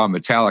went and saw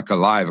Metallica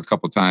live a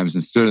couple times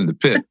and stood in the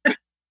pit.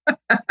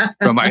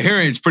 So my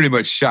hearing is pretty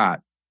much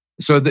shot.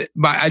 So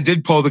I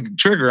did pull the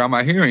trigger on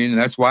my hearing, and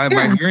that's why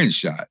my hearing's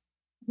shot.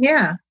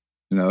 Yeah.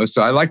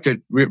 So I like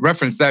to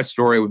reference that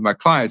story with my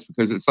clients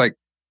because it's like,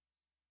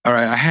 all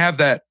right, I have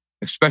that,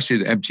 especially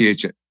the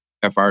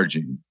MTHFR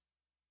gene,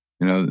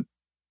 and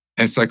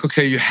it's like,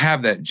 okay, you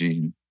have that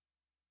gene,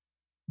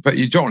 but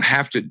you don't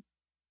have to,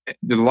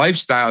 the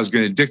lifestyle is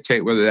going to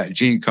dictate whether that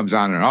gene comes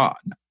on or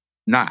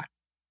not.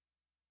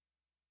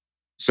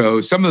 So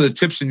some of the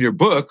tips in your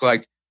book,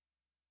 like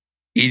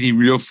eating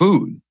real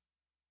food,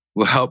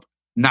 will help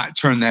not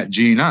turn that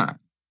gene on.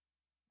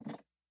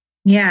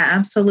 Yeah,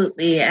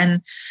 absolutely.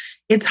 And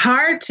it's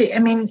hard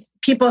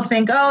people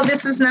think, oh,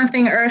 this is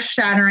nothing earth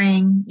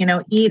shattering,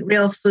 eat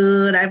real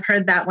food. I've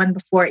heard that one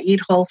before,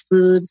 eat whole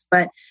foods.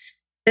 But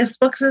this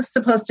book is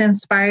supposed to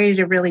inspire you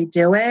to really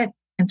do it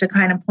and to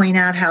kind of point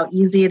out how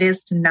easy it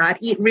is to not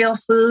eat real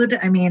food.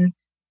 I mean,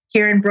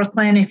 here in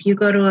Brooklyn, if you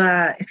go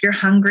to if you're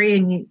hungry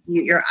and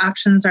your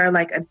options are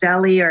like a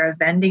deli or a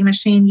vending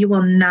machine, you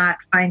will not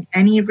find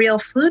any real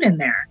food in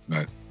there.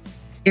 Right.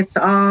 It's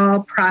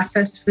all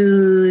processed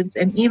foods.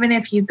 And even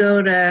if you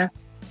go to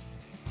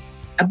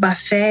a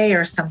buffet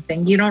or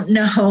something, you don't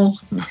know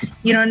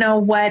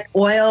what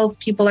oils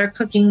people are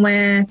cooking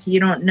with. You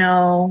don't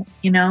know,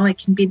 it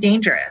can be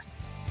dangerous.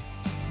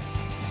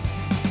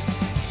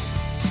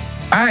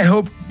 I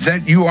hope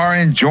that you are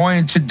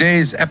enjoying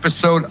today's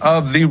episode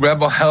of the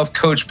Rebel Health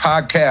Coach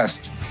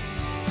podcast.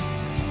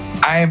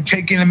 I am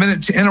taking a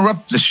minute to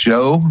interrupt the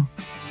show.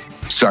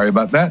 Sorry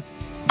about that,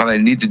 but I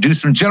need to do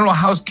some general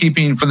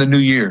housekeeping for the new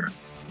year.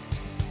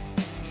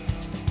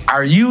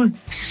 Are you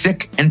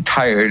sick and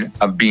tired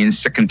of being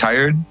sick and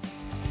tired?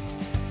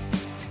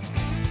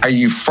 Are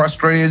you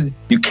frustrated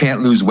you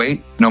can't lose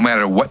weight no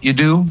matter what you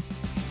do?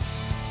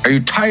 Are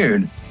you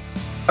tired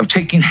of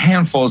taking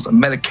handfuls of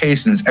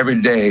medications every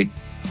day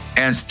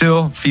and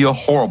still feel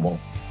horrible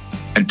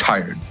and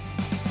tired?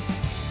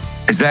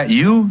 Is that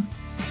you?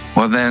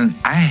 Well, then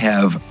I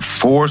have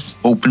 4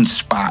 open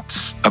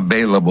spots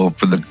available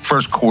for the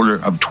first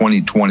quarter of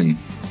 2020.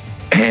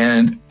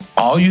 And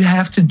all you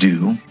have to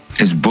do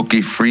is book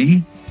a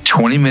free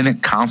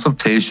 20-minute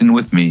consultation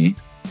with me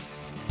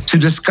to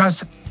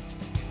discuss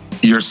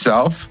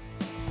yourself,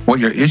 what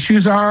your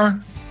issues are,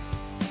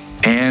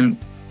 and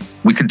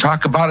we can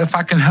talk about if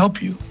I can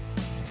help you.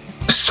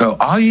 So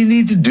all you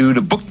need to do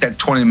to book that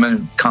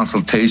 20-minute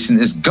consultation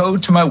is go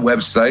to my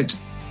website,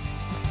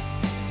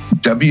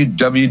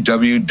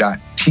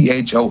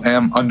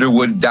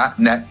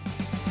 www.thomunderwood.net,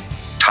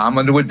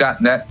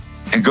 tomunderwood.net,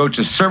 and go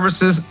to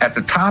services at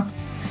the top,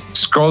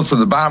 scroll to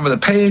the bottom of the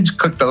page,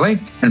 click the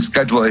link, and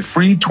schedule a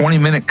free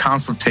 20-minute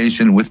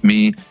consultation with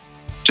me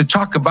to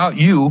talk about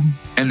you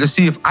and to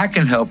see if I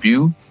can help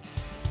you,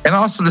 and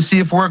also to see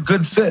if we're a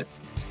good fit.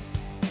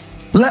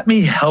 Let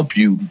me help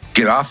you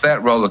get off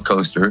that roller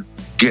coaster,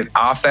 get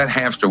off that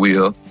hamster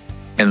wheel,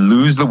 and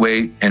lose the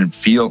weight and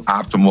feel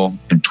optimal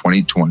in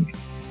 2020.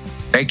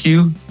 Thank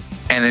you,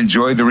 and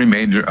enjoy the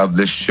remainder of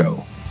this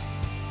show.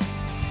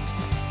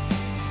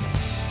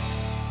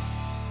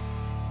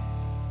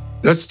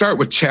 Let's start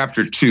with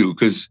chapter 2,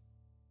 because,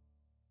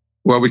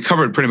 we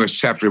covered pretty much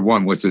chapter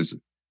 1, which is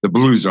the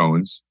blue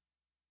zones.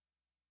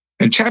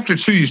 In chapter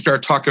 2, you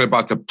start talking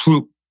about the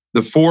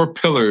 4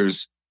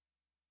 pillars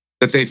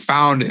that they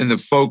found in the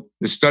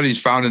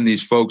studies found in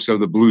these folks of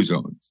the blue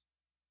zones.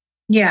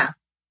 Yeah.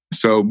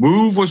 So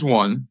move was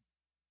 1,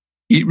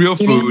 eat real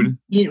food.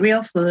 Eat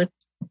real food.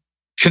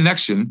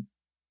 Connection.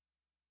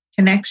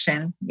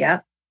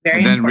 Yep. Very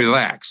and then important.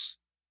 Relax.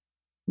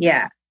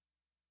 Yeah.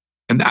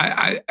 And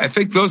I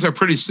think those are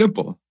pretty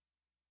simple.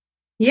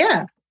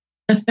 Yeah.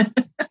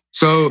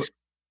 So,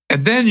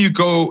 and then you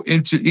go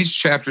into each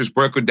chapter is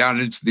broken down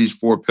into these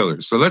 4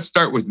 pillars. So let's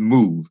start with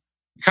move.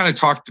 We kind of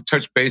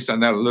touch base on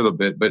that a little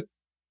bit, but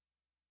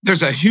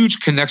there's a huge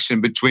connection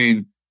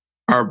between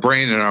our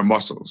brain and our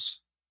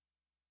muscles.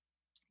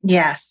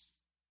 Yes.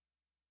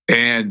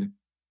 And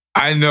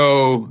I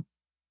know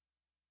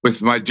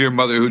with my dear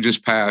mother who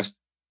just passed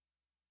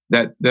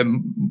that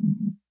the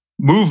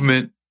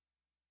movement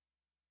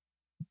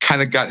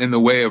kind of got in the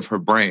way of her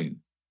brain.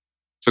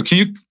 So can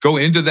you go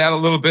into that a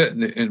little bit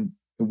and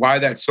why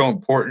that's so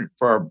important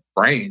for our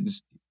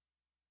brains?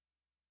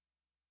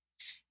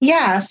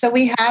 Yeah, so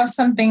we have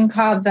something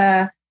called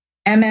the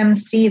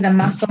MMC, the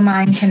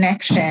muscle-mind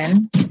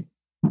connection.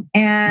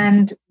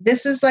 And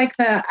this is like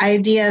the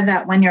idea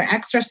that when you're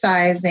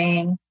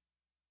exercising,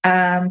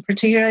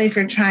 particularly if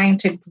you're trying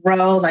to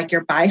grow like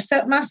your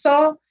bicep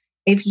muscle,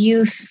 if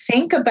you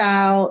think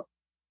about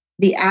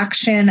the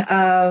action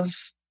of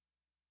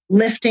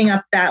lifting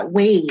up that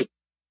weight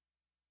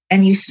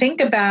and you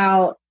think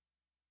about,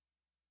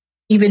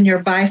 even your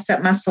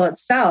bicep muscle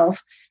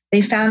itself,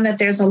 they found that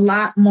there's a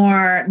lot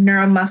more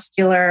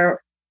neuromuscular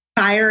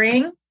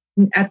firing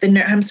at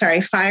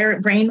the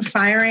brain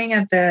firing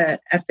at the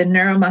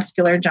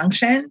neuromuscular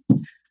junction.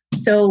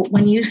 So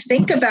when you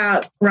think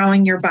about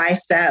growing your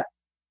bicep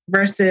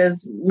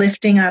versus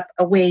lifting up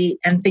a weight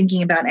and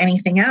thinking about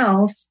anything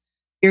else,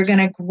 you're going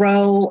to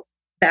grow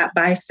that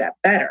bicep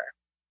better.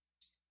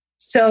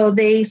 So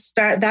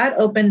that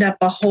opened up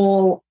a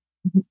whole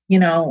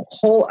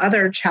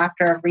other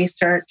chapter of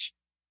research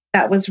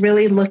that was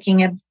really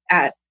looking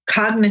at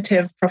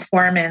cognitive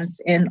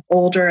performance in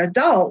older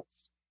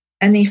adults.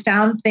 And they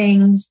found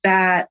things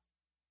that,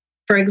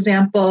 for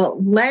example,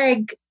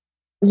 leg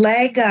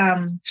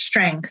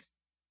strength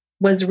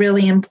was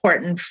really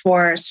important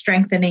for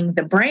strengthening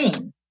the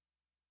brain.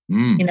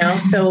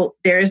 So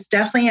there's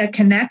definitely a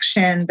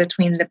connection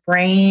between the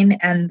brain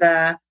and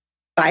the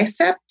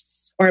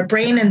biceps, or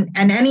brain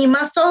and any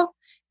muscle,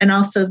 and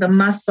also the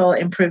muscle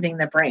improving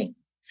the brain.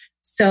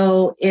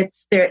 So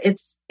it's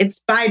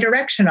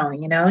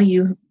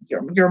bidirectional.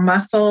 Your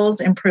muscles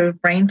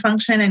improve brain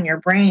function and your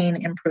brain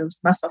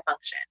improves muscle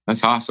function.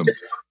 That's awesome.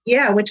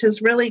 Yeah, which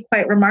is really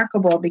quite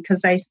remarkable,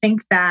 because I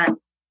think that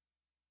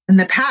in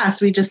the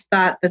past we just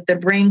thought that the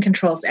brain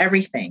controls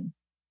everything,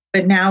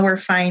 but now we're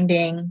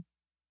finding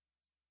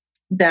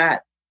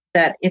that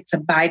it's a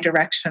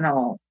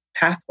bidirectional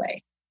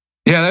pathway.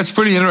 Yeah, that's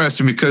pretty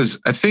interesting, because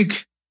I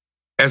think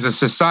as a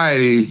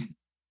society,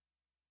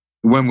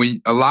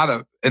 with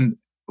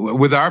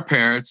our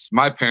parents,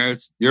 my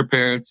parents, your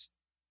parents,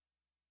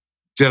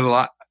 did a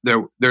lot,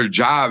 their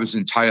jobs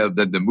entitled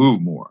them to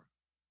move more.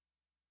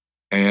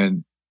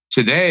 And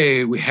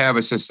today we have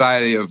a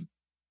society of,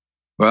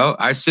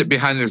 I sit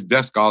behind this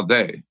desk all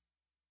day.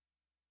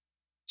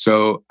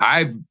 So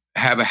I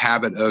have a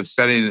habit of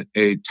setting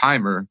a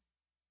timer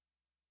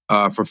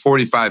for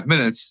 45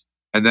 minutes.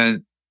 And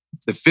then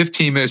the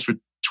 15 minutes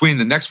between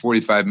the next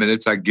 45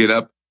 minutes, I get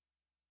up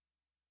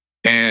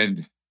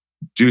and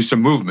do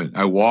some movement.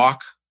 I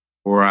walk,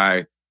 or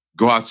I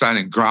go outside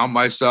and ground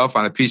myself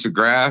on a piece of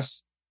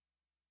grass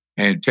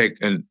and take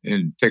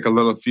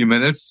a few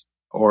minutes,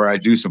 or I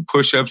do some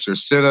push-ups or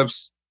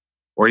sit-ups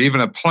or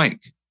even a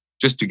plank,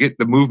 just to get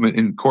the movement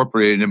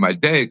incorporated in my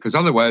day. Because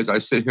otherwise I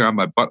sit here on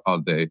my butt all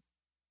day.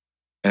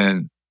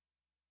 And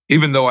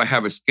even though I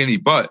have a skinny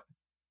butt,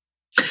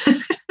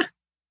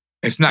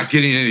 it's not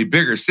getting any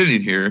bigger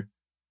sitting here,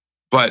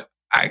 but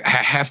I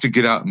have to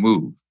get out and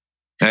move.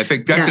 And I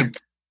think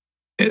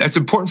that's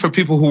important for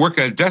people who work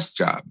at a desk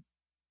job.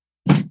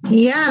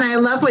 Yeah, and I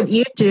love what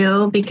you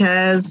do,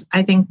 because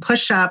I think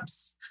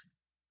push-ups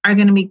are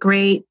going to be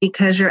great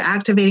because you're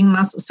activating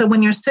muscles. So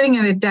when you're sitting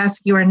at a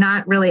desk, you are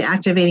not really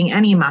activating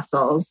any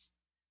muscles.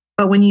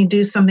 But when you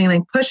do something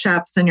like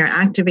push-ups and you're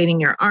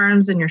activating your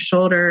arms and your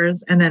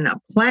shoulders, and then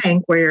a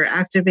plank where you're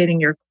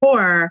activating your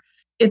core,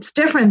 it's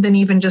different than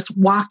even just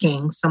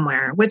walking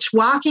somewhere, which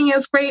walking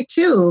is great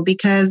too,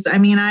 because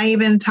I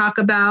even talk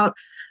about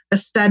a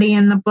study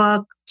in the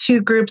book,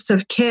 2 groups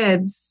of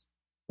kids.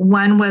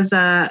 One was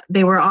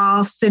they were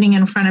all sitting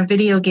in front of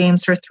video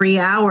games for 3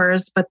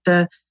 hours, but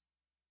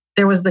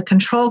there was the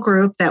control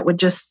group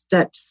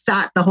that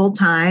sat the whole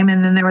time.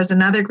 And then there was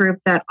another group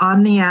that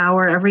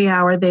every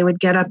hour, they would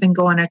get up and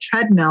go on a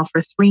treadmill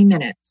for 3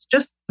 minutes,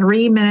 just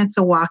 3 minutes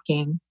of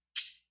walking.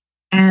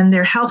 And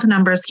their health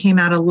numbers came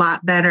out a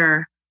lot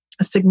better.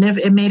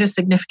 It made a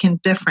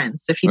significant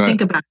difference. If you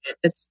think about it,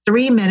 it's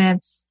 3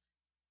 minutes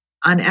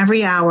on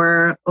every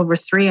hour over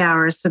 3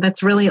 hours. So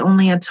that's really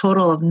only a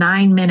total of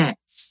 9 minutes,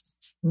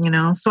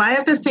 So I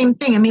have the same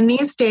thing.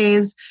 These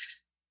days,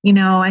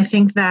 I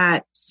think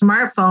that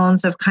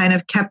smartphones have kind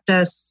of kept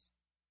us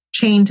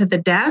chained to the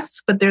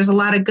desk, but there's a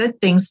lot of good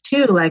things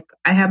too. Like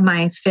I have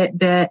my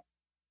Fitbit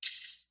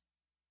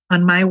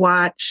on my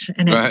watch,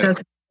 and it does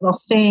a little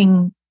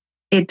thing.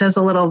 It does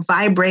a little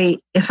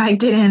vibrate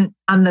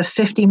on the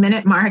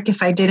 50-minute mark,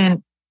 if I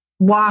didn't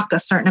walk a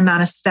certain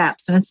amount of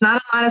steps. And it's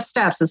not a lot of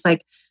steps. It's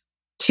like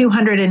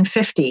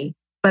 250.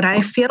 But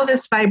I feel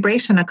this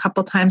vibration a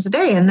couple times a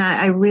day, and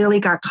that I really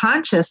got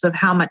conscious of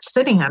how much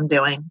sitting I'm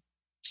doing.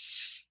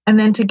 And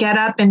then to get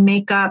up and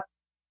make up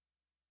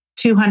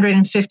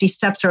 250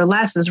 steps or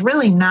less is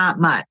really not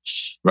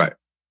much. Right.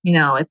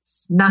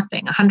 It's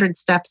nothing. 100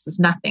 steps is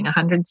nothing.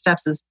 100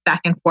 steps is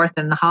back and forth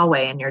in the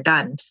hallway and you're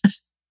done.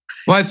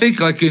 Well, I think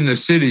like in the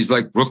cities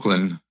like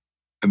Brooklyn,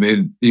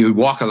 you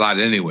walk a lot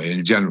anyway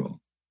in general.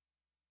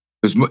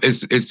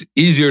 It's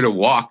easier to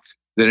walk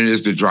than it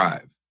is to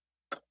drive.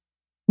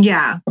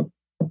 Yeah.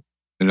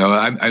 When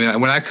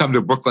I come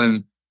to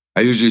Brooklyn,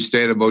 I usually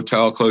stay at a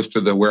motel close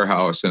to the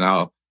warehouse, and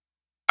I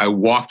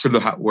walk to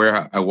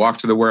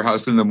the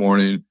warehouse in the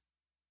morning.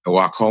 I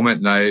walk home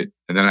at night,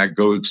 and then I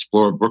go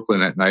explore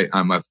Brooklyn at night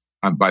on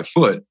by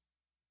foot,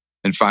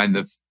 and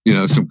find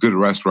some good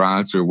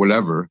restaurants or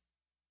whatever.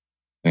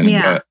 And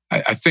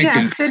I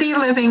think city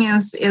living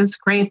is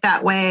great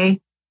that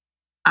way.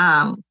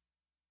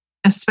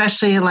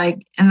 Especially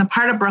like in the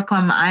part of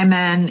Brooklyn I'm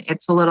in,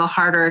 it's a little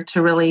harder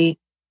to really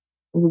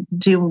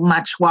do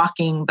much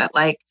walking. But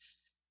like,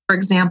 for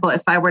example,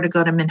 if I were to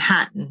go to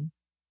Manhattan,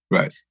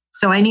 Right.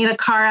 So I need a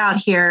car out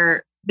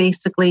here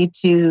basically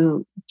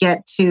to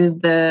get to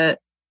the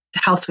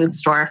health food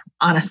store,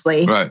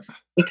 honestly, Right.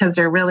 because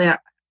there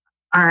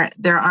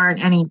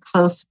aren't any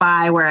close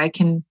by where I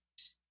can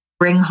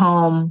bring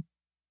home,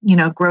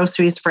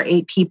 groceries for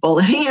 8 people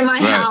living in my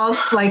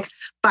house, like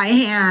by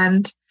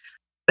hand.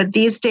 But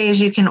these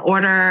days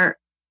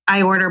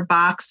I order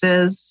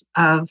boxes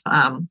of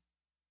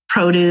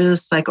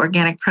produce, like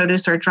organic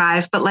produce or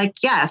drive. But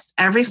yes,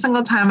 every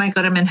single time I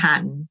go to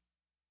Manhattan,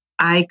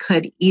 I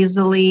could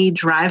easily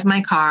drive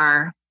my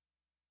car,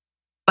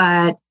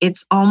 but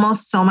it's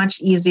almost so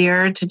much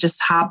easier to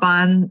just hop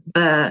on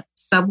the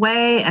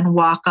subway and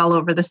walk all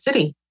over the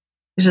city.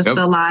 It's just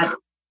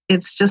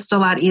it's just a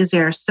lot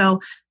easier.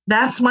 So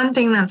that's one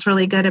thing that's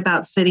really good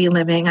about city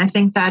living. I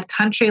think that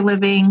country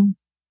living,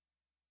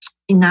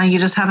 now you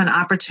just have an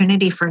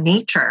opportunity for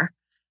nature,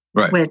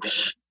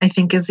 which I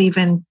think is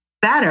even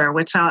better,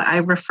 which I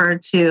refer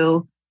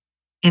to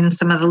in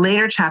some of the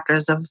later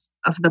chapters of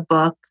the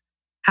book,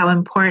 how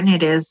important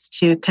it is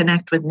to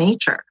connect with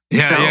nature.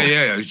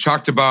 Yeah. You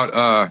talked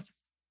about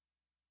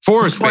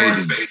forest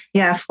bathing.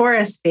 Yeah,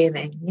 forest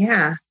bathing.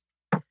 Yeah.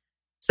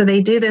 So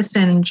they do this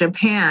in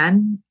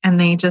Japan, and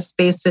they just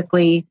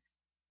basically,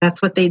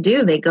 that's what they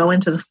do. They go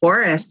into the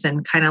forest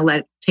and kind of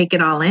take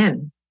it all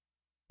in.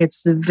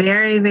 It's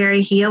very,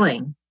 very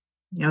healing,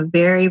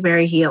 very,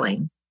 very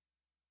healing.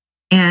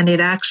 And it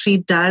actually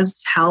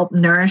does help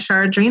nourish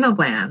our adrenal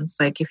glands.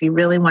 Like if you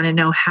really want to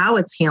know how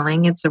it's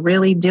healing, it's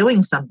really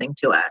doing something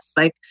to us.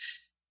 Like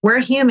we're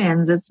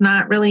humans. It's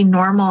not really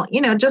normal,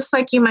 just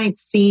like you might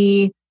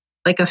see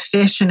like a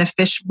fish in a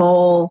fish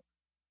bowl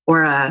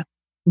or a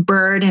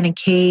bird in a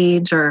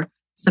cage or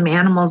some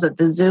animals at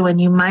the zoo. And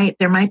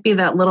there might be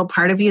that little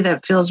part of you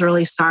that feels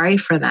really sorry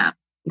for them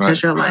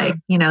because you're like,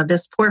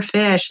 this poor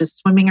fish is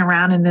swimming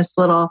around in this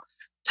little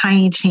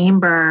tiny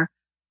chamber,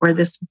 or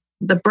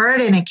the bird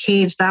in a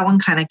cage, that one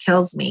kind of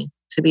kills me,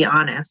 to be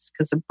honest,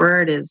 because a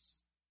bird is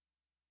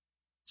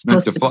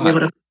supposed to be able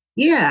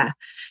to,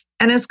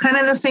 And it's kind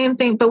of the same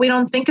thing, but we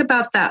don't think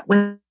about that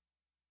with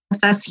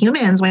us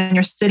humans when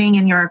you're sitting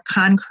in your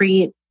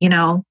concrete,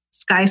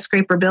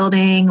 skyscraper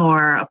building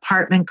or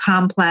apartment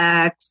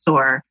complex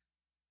or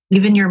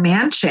even your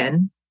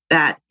mansion,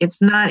 that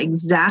it's not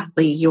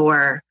exactly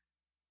your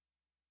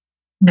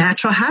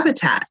natural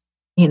habitat,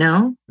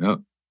 Yep.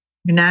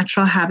 Your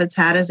natural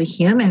habitat as a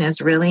human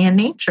is really in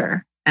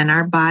nature, and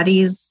our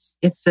bodies,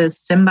 it's a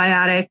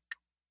symbiotic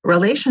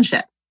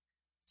relationship.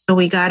 So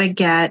we got to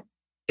get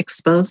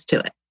exposed to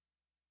it.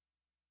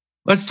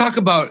 Let's talk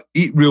about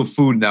Eat Real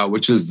Food now,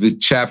 which is the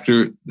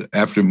chapter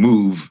after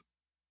Move,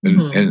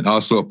 and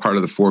also a part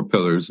of the 4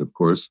 pillars, of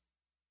course.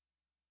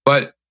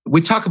 But we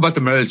talk about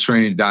the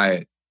Mediterranean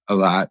diet a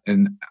lot,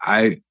 and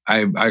I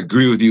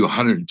agree with you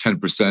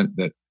 110%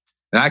 that,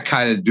 and I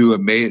kind of do a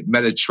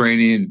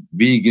Mediterranean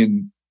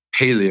vegan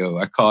paleo.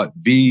 I call it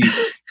V.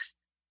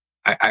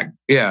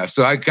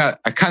 So I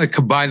kind of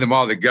combine them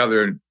all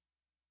together.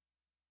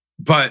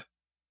 But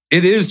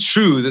it is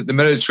true that the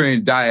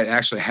Mediterranean diet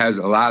actually has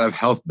a lot of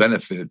health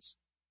benefits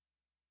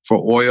for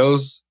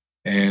oils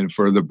and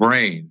for the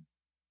brain.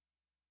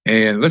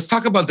 And let's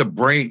talk about the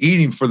brain,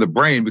 eating for the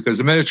brain, because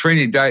the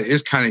Mediterranean diet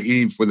is kind of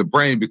eating for the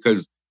brain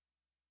because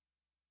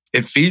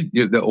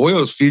the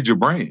oils feed your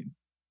brain.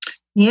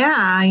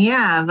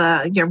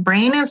 Yeah. Your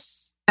brain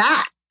is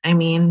fat. I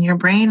mean, your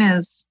brain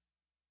has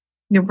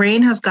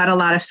got a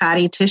lot of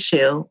fatty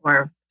tissue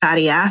or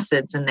fatty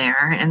acids in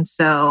there. And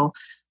so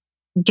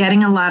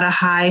getting a lot of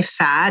high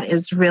fat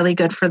is really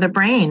good for the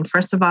brain.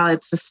 First of all,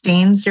 it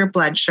sustains your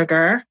blood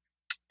sugar.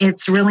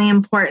 It's really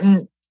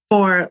important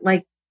for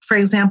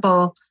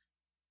example,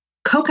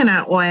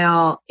 coconut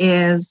oil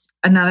is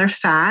another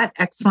fat,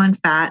 excellent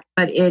fat,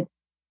 but it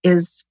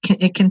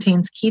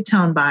contains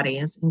ketone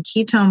bodies, and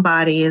ketone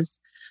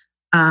bodies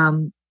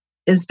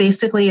is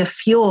basically a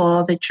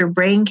fuel that your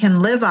brain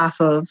can live off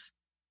of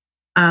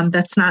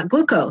that's not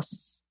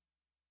glucose.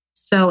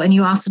 So, and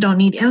you also don't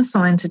need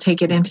insulin to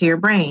take it into your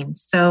brain.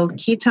 So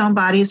ketone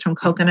bodies from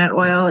coconut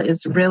oil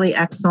is really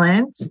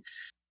excellent.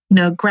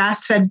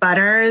 Grass-fed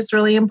butter is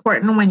really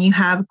important. When you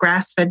have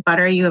grass-fed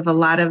butter, you have a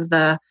lot of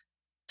the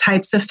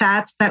types of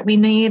fats that we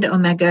need,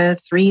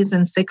 omega-3s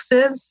and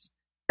 6s,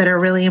 that are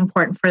really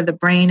important for the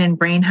brain and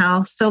brain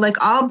health. So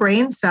all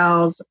brain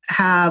cells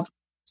have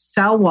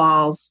cell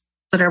walls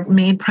that are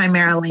made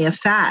primarily of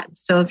fat.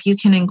 So if you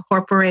can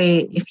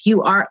incorporate, if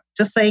you are,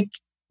 just like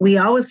we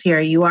always hear,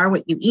 you are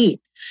what you eat.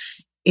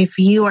 If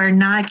you are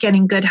not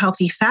getting good,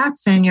 healthy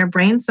fats in, your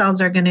brain cells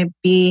are going to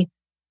be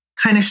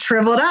kind of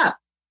shriveled up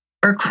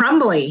or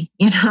crumbly,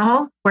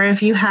 where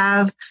if you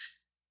have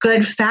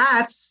good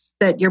fats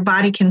that your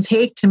body can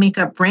take to make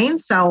up brain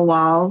cell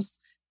walls,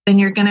 then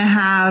you're going to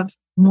have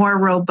more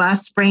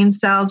robust brain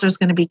cells. There's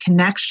going to be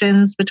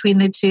connections between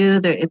the two.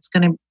 It's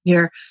going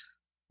to,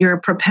 your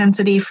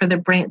propensity for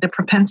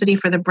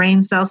the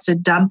brain cells to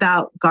dump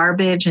out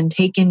garbage and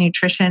take in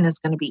nutrition is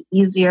going to be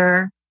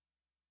easier.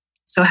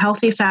 So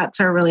healthy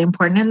fats are really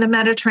important in the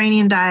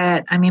Mediterranean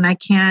diet. I mean, I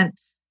can't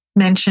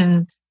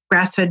mention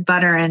grass-fed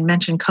butter and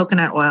mention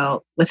coconut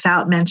oil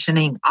without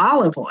mentioning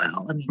olive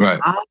oil. I mean, Right.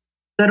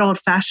 Good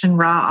old-fashioned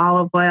raw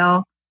olive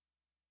oil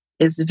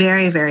is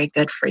very, very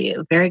good for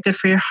you. Very good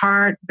for your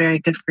heart, very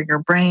good for your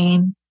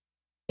brain.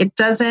 You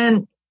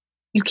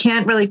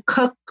can't really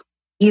cook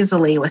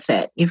easily with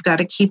it. You've got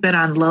to keep it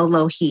on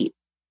low heat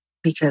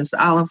because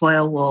olive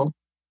oil will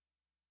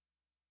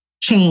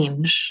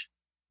change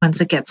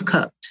once it gets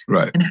cooked.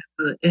 Right. And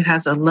it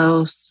has a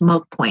low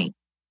smoke point.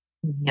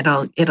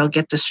 It'll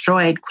get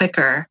destroyed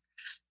quicker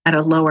at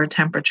a lower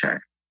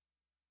temperature.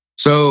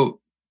 So,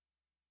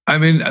 I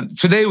mean,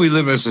 today we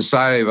live in a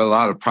society of a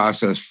lot of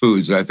processed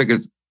foods. I think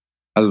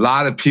a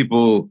lot of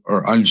people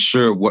are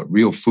unsure what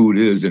real food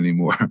is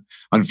anymore,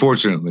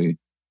 unfortunately.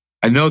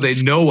 I know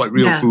they know what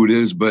real food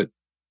is, but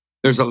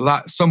there's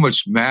so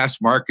much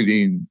mass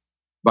marketing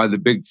by the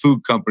big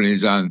food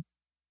companies on,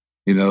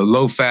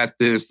 low fat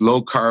this,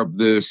 low carb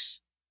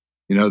this,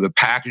 the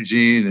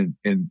packaging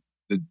and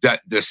the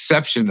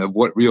deception of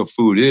what real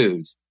food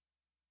is,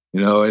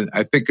 and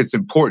I think it's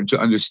important to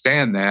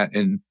understand that.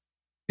 And,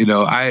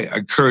 I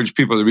encourage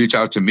people to reach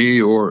out to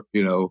me or,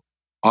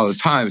 all the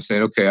time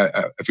saying, okay,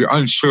 if you're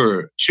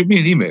unsure, shoot me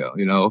an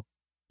email,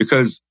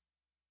 because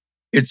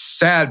it's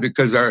sad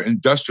because our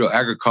industrial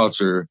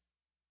agriculture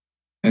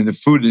and the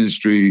food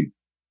industry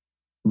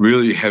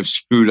really have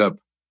screwed up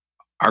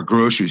our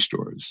grocery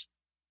stores.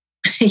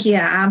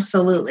 Yeah,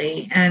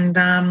 absolutely. And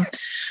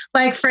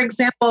for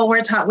example,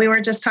 we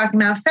were just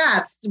talking about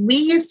fats. We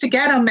used to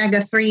get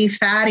omega-3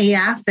 fatty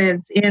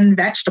acids in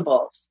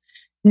vegetables.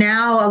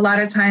 Now, a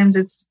lot of times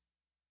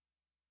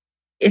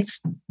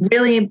it's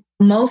really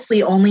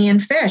mostly only in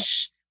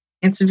fish.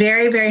 It's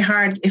very, very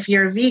hard. If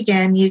you're a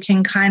vegan, you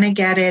can kind of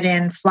get it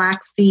in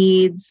flax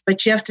seeds,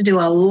 but you have to do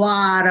a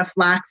lot of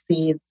flax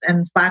seeds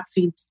and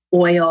flaxseed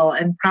oil.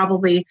 And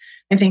probably,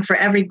 I think for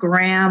every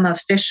gram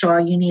of fish oil,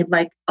 you need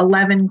like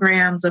 11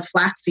 grams of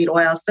flaxseed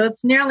oil. So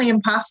it's nearly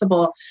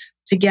impossible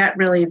to get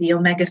really the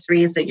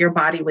omega-3s that your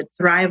body would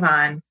thrive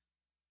on.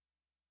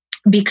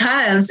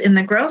 Because in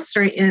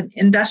the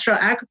industrial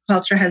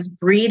agriculture has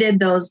breeded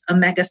those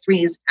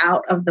omega-3s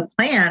out of the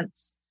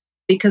plants,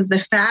 because the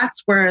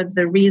fats were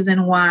the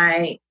reason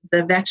why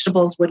the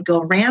vegetables would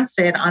go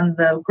rancid on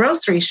the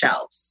grocery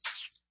shelves.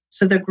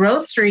 So the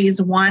groceries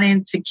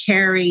wanted to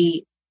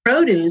carry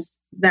produce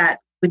that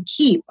would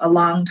keep a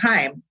long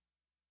time.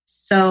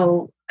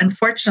 So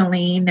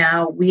unfortunately,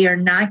 now we are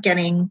not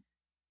getting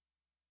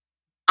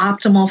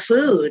optimal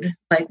food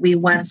like we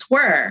once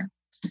were.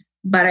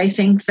 But I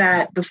think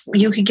that before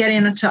you could get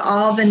into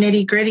all the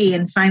nitty gritty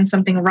and find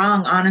something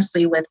wrong,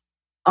 honestly, with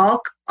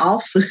all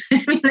food.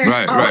 I mean,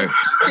 there's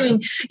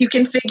something you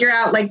can figure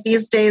out. Like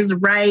these days,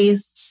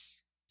 rice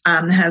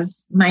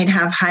might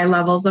have high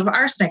levels of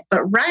arsenic,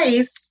 but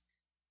rice,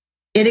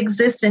 it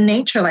exists in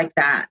nature like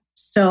that.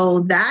 So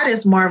that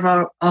is more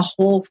of a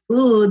whole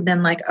food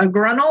than like a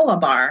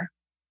granola bar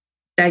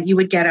that you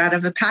would get out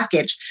of a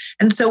package.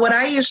 And so what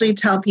I usually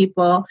tell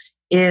people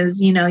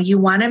is, you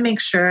want to make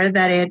sure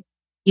that it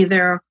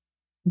either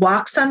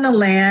walks on the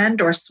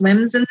land or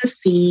swims in the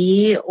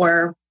sea,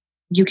 or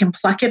you can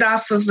pluck it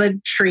off of a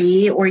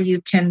tree, or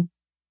you can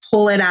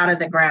pull it out of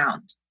the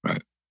ground.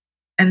 Right.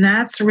 And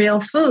that's real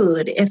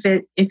food.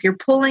 If you're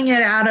pulling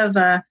it out of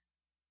a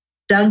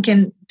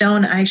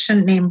I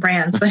shouldn't name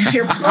brands, but if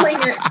you're pulling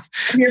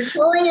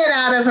it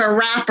out of a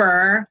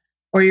wrapper,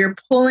 or you're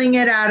pulling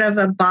it out of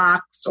a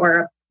box,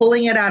 or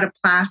pulling it out of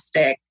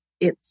plastic,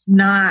 it's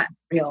not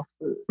real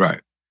food. Right.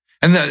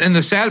 And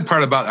the sad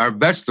part about our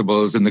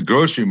vegetables in the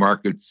grocery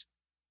markets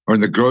or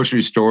in the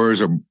grocery stores,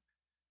 or,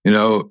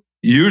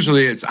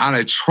 usually it's on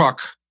a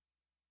truck.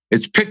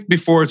 It's picked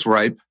before it's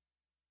ripe,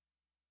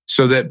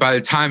 so that by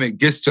the time it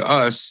gets to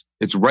us,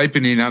 it's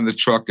ripening on the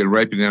truck and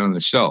ripening on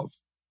the shelf.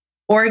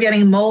 Or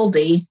getting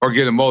moldy.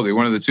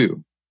 One of the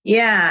two.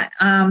 Yeah.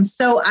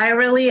 So I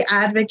really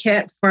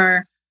advocate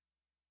for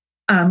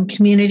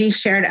community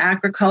shared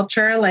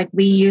agriculture. Like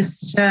we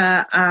used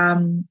to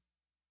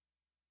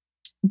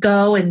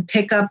go and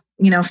pick up,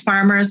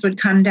 farmers would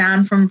come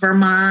down from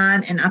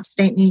Vermont and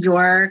upstate New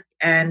York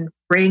and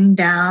bring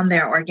down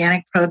their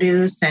organic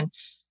produce. And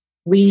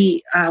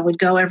we would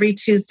go every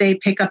Tuesday,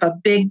 pick up a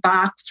big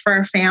box for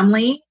our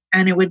family,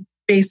 and it would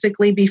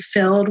basically be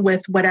filled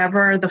with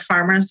whatever the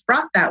farmers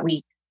brought that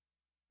week.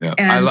 Yeah,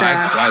 and,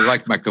 I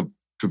like my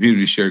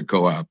community shared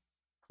co-op.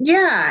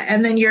 Yeah,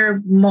 and then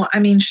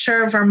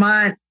sure,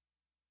 Vermont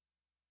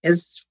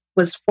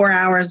was 4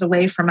 hours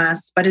away from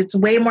us, but it's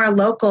way more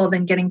local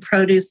than getting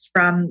produce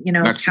from,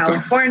 Mexico.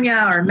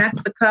 California or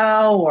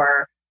Mexico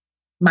or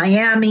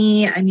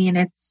Miami. I mean,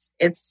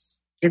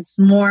 it's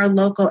more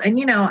local. And,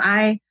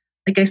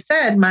 like I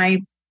said,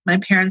 my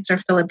parents are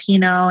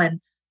Filipino and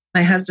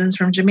my husband's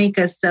from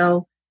Jamaica.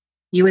 So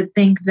you would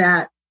think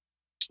that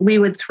we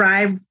would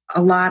thrive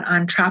a lot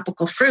on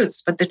tropical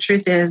fruits. But the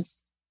truth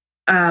is,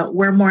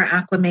 we're more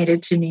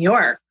acclimated to New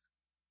York.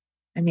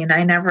 I mean,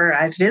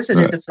 I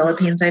visited the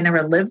Philippines. I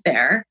never lived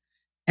there.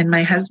 And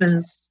my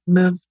husband's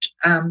moved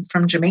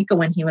from Jamaica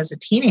when he was a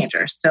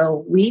teenager.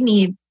 So we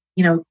need,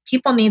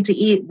 people need to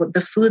eat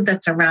the food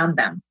that's around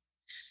them.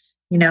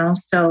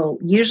 So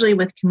usually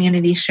with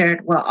community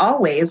shared,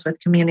 always with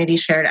community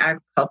shared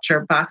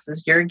agriculture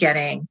boxes, you're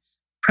getting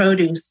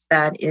produce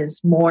that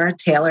is more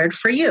tailored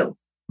for you.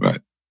 Right.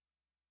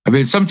 I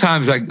mean,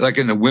 sometimes like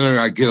in the winter,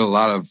 I get a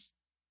lot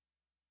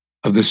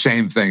of the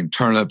same thing: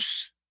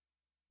 turnips,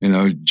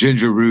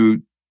 ginger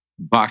root,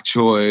 bok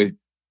choy.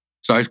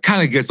 So it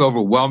kind of gets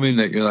overwhelming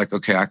that you're like,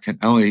 okay, I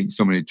only eat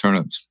so many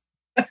turnips,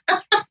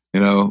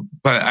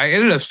 But I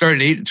ended up starting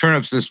to eat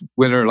turnips this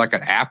winter like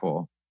an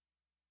apple,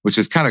 which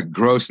is kind of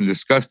gross and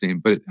disgusting.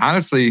 But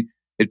honestly,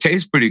 it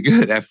tastes pretty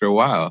good after a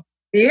while.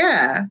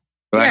 Yeah.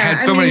 But I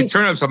had so many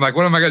turnips. I'm like,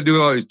 what am I going to do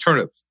with all these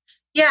turnips?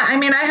 Yeah, I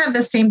mean, I have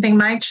the same thing.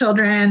 My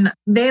children,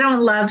 they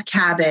don't love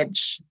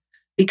cabbage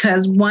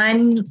because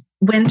one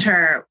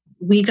winter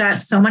we got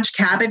so much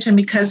cabbage, and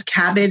because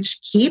cabbage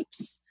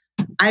keeps,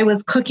 I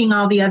was cooking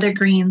all the other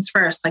greens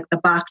first, like the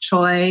bok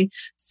choy.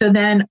 So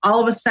then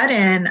all of a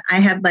sudden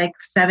I had like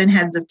 7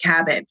 heads of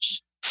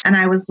cabbage, and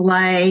I was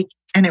like,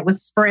 and it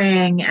was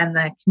spring and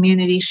the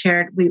community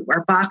shared,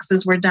 our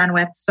boxes were done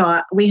with.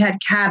 So we had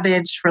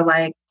cabbage for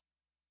like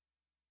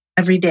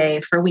every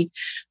day for a week.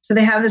 So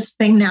they have this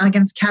thing now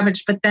against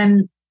cabbage. But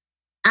then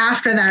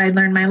after that, I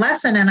learned my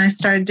lesson and I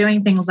started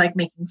doing things like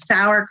making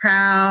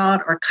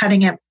sauerkraut or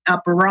cutting it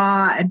up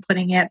raw and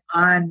putting it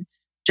on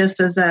just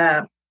as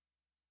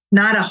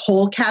not a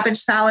whole cabbage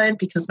salad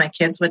because my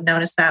kids would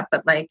notice that,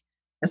 but like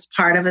as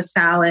part of a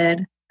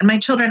salad. And my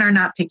children are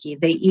not picky.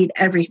 They eat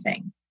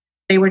everything.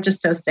 They were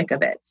just so sick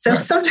of it. So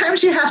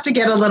sometimes you have to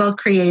get a little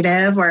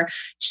creative or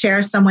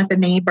share some with a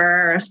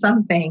neighbor or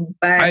something.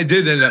 But I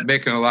did end up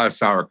making a lot of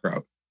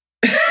sauerkraut.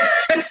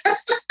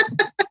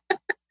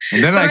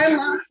 And then I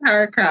love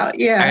sauerkraut.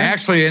 Yeah. I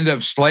actually ended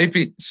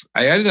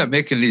up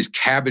making these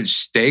cabbage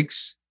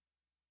steaks.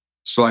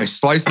 So I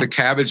sliced the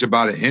cabbage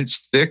about 1 inch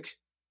thick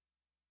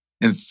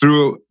and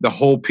threw the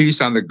whole piece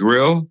on the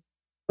grill.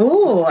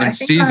 Ooh, and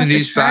seasoned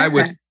each side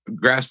with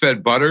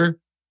grass-fed butter.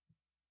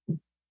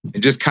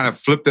 And just kind of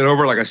flipped it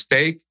over like a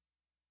steak.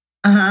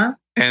 Uh-huh.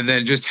 And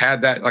then just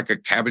had that like a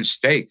cabbage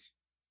steak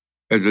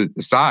as a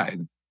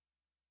side.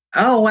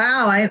 Oh,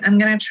 wow. I'm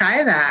going to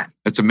try that.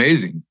 It's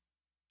amazing.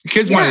 The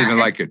kids might even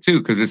like it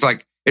too, because it's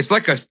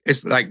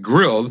like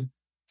grilled.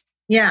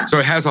 Yeah. So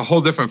it has a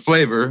whole different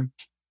flavor,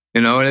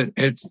 and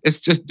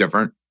it's just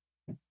different.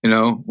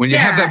 When you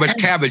have that much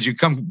cabbage, you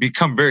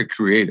become very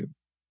creative.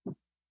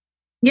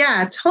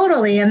 Yeah,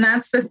 totally. And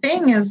that's the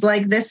thing is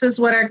like, this is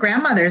what our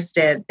grandmothers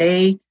did.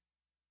 They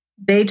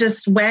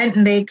just went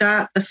and they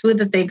got the food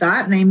that they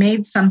got and they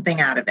made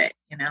something out of it,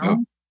 Yeah.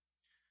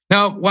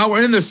 Now, while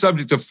we're in the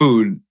subject of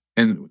food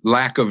and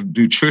lack of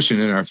nutrition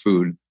in our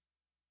food,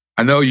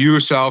 I know you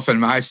yourself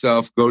and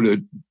myself go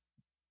to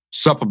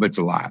supplements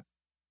a lot.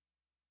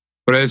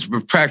 But as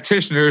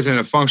practitioners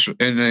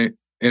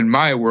in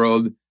my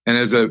world and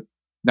as a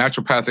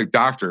naturopathic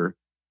doctor,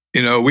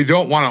 we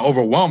don't want to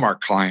overwhelm our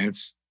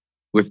clients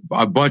with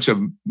a bunch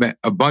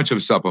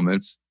of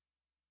supplements.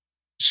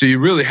 So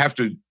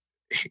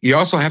you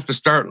also have to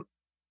start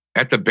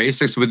at the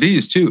basics with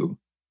these too.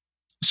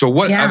 So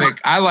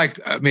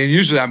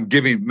usually I'm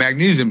giving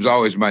magnesium is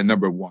always my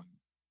number one.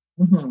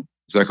 Mm-hmm.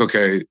 It's like,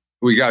 okay,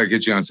 we got to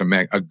get you on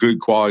a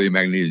good quality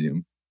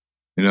magnesium,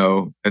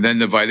 and then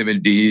the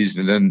vitamin D's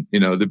and then,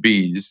 the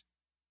B's,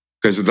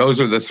 because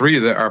those are the 3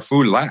 that our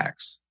food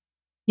lacks.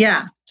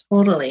 Yeah,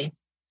 totally.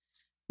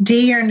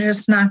 D, you're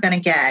just not going to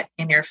get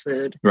in your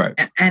food. Right.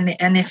 And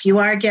if you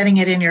are getting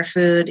it in your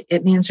food,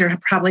 it means you're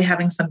probably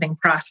having something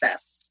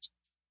processed.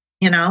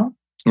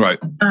 Right.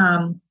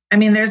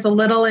 There's a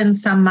little in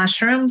some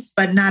mushrooms,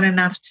 but not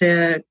enough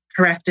to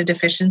correct a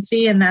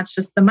deficiency. And that's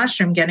just the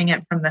mushroom getting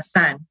it from the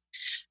sun.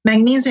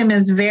 Magnesium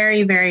is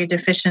very, very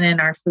deficient in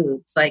our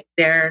foods. Like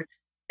there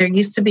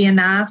used to be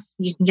enough.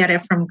 You can get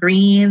it from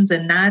greens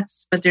and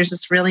nuts, but there's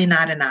just really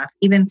not enough.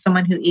 Even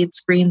someone who eats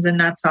greens and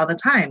nuts all the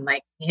time,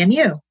 like me and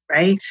you,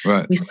 right?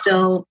 We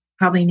still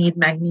probably need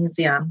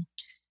magnesium.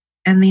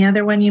 And the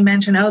other one you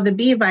mentioned, the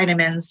B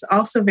vitamins,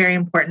 also very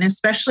important,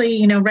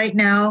 especially, right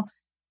now,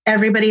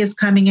 everybody is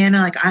coming in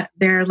and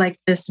they're like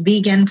this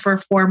vegan for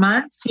 4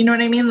 months. You know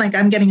what I mean? Like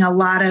I'm getting a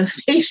lot of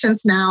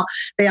patients now.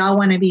 They all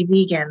want to be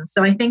vegan.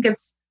 So I think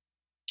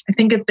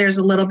there's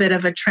a little bit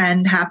of a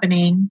trend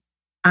happening.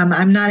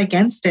 I'm not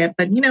against it,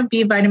 but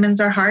B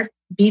vitamins are hard.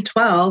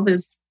 B12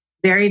 is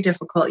very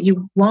difficult.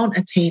 You won't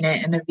attain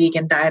it in a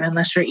vegan diet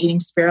unless you're eating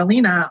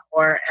spirulina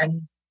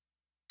and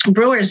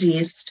brewer's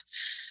yeast,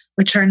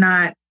 which are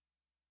not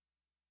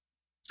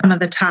some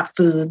of the top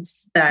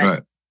foods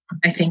that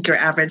I think your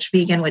average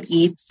vegan would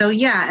eat. So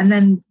yeah. And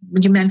then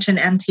you mentioned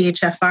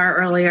MTHFR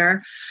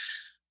earlier.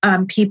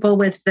 People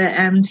with the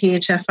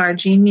MTHFR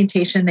gene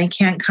mutation, they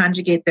can't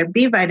conjugate their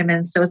B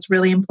vitamins. So it's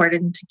really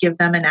important to give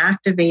them an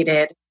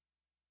activated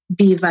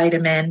B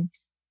vitamin.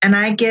 And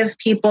I give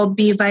people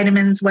B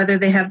vitamins whether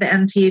they have the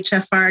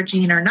MTHFR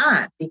gene or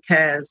not,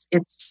 because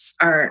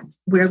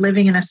we're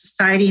living in a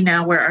society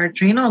now where our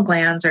adrenal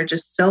glands are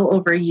just so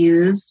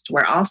overused.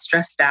 We're all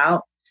stressed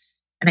out.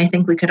 And I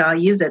think we could all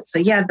use it. So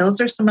yeah, those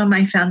are some of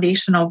my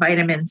foundational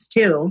vitamins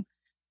too.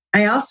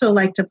 I also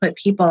like to put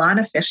people on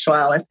a fish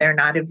oil if they're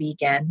not a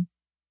vegan.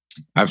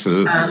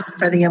 Absolutely.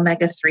 For the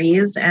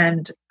omega-3s.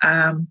 And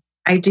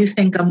I do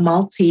think a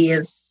multi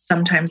is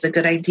sometimes a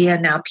good idea.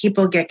 Now,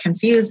 people get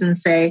confused and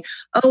say,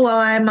 oh, well,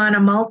 I'm on a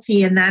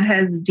multi and that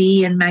has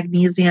D and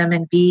magnesium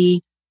and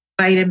B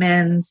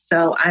vitamins,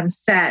 so I'm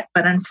set.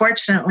 But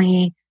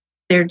unfortunately,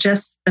 they're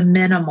just the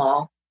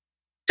minimal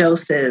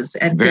doses.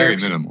 And very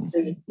minimal.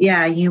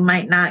 Yeah, you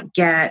might not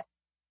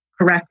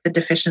correct the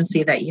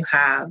deficiency that you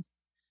have.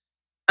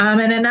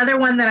 And another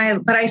one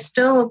but I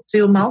still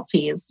do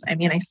multis. I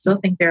mean, I still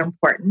think they're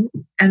important.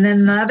 And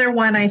then the other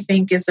one I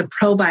think is a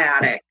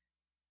probiotic.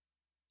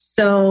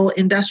 So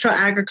industrial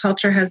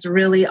agriculture has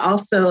really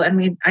also,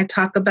 I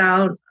talk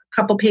about a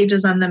couple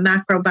pages on the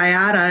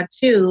macrobiota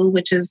too,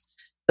 which is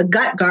the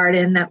gut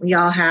garden that we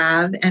all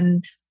have.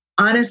 And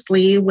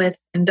honestly, with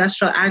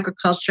industrial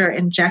agriculture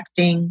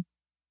injecting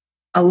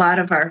a lot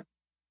of our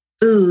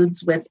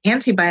foods with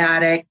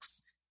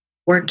antibiotics,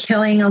 we're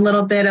killing a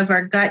little bit of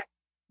our gut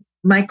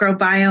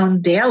microbiome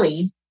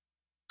daily,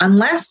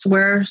 unless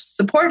we're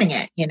supporting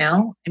it,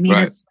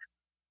 Right. It's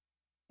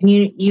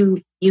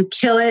you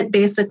kill it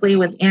basically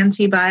with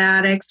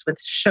antibiotics,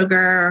 with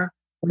sugar,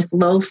 with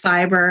low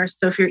fiber.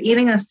 So if you're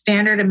eating a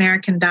standard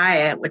American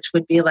diet, which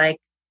would be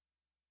like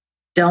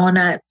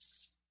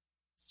donuts,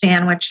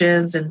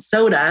 sandwiches, and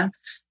soda,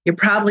 you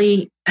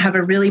probably have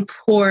a really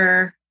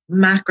poor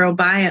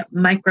microbiota,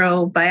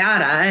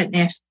 and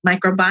if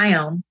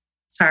microbiome,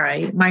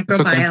 Okay.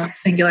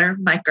 singular,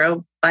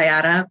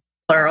 microbiota,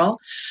 plural.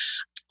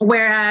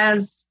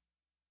 Whereas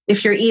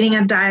if you're eating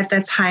a diet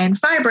that's high in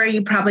fiber,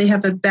 you probably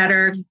have a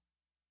better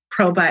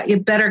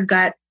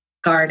gut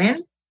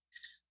garden,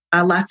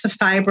 lots of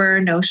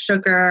fiber, no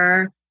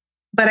sugar.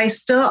 But I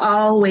still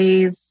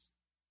always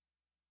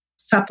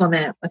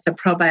supplement with a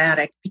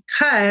probiotic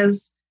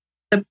because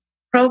the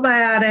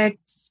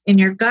probiotics in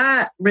your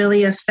gut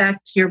really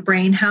affect your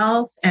brain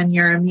health and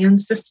your immune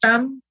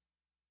system.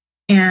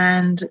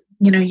 And,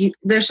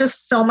 there's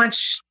just so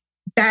much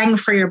bang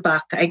for your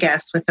buck, I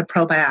guess, with the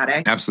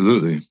probiotic.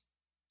 Absolutely.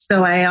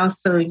 So I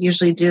also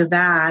usually do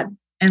that.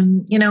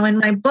 And, in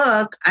my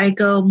book, I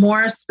go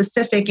more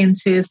specific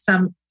into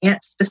some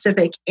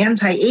specific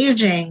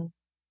anti-aging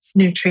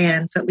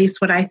nutrients, at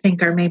least what I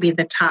think are maybe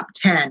the top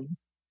 10.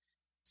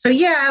 So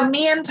yeah,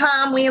 me and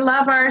Tom, we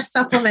love our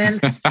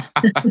supplements.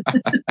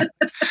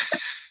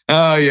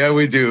 Oh, yeah,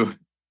 we do.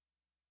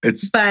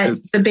 But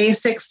the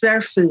basics are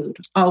food,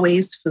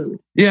 always food.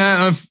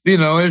 Yeah,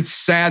 it's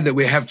sad that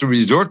we have to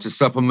resort to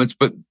supplements,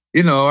 but,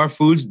 our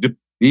foods,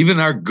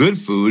 even our good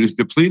food is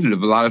depleted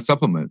of a lot of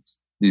supplements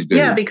these days.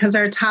 Yeah, because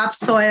our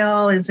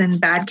topsoil is in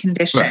bad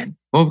condition. Right.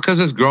 Well, because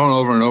it's grown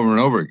over and over and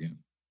over again.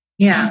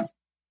 Yeah.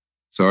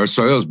 So our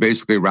soil is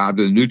basically robbed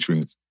of the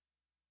nutrients.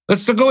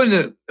 Let's go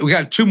into, we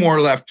got two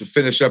more left to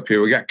finish up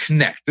here. We got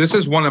Connect. This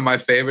is one of my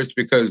favorites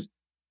because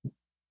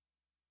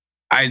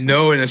I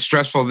know in a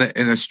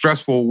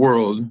stressful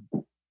world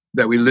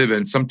that we live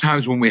in,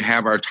 sometimes when we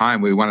have our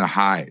time, we want to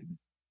hide.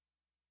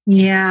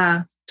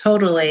 Yeah,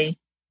 totally.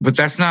 But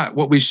that's not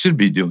what we should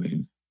be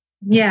doing.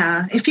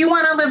 Yeah. If you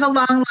want to live a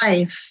long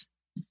life,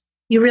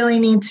 you really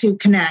need to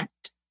connect.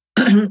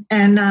 And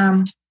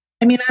I'm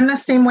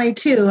the same way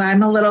too.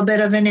 I'm a little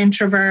bit of an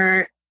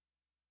introvert.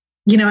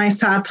 I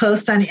saw a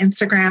post on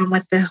Instagram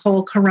with the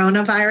whole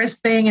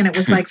coronavirus thing, and it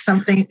was like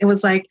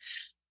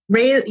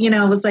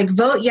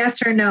vote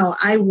yes or no.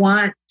 I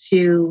want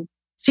to,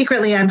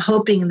 secretly, I'm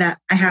hoping that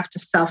I have to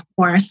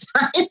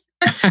self-quarantine,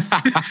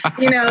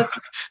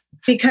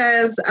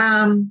 because,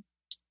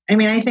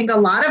 I think a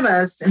lot of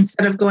us,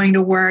 instead of going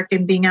to work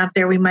and being out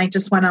there, we might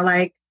just want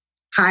to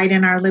hide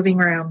in our living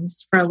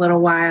rooms for a little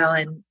while.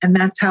 And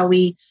that's how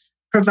we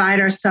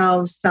provide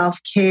ourselves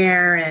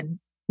self-care and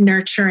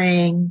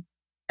nurturing.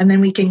 And then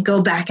we can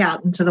go back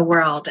out into the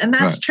world. And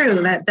that's right.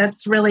 True.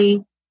 That's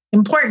really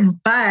important.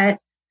 But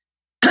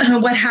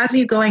what has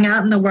you going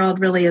out in the world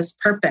really is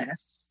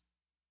purpose.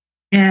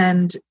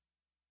 And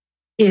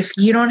if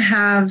you don't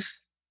have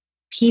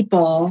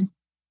people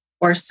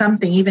or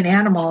something, even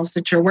animals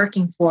that you're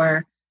working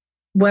for,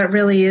 what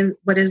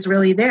is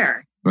really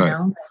there? Right.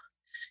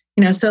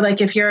 So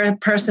if you're a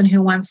person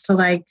who wants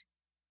to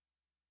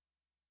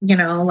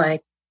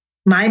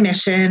my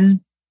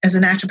mission as a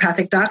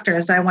naturopathic doctor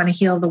is I want to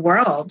heal the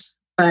world,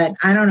 but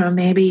I don't know,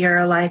 maybe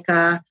you're like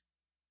a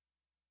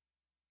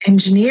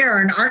engineer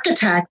or an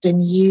architect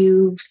and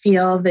you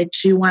feel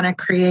that you want to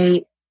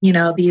create,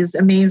 these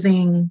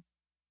amazing,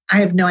 I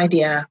have no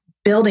idea,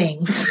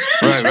 buildings.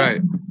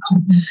 Right.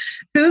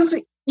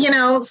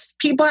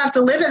 People have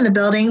to live in the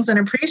buildings and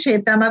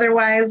appreciate them.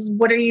 Otherwise,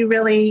 what are you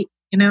really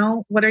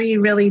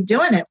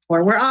doing it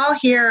for? We're all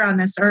here on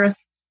this earth,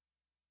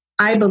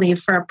 I believe,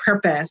 for a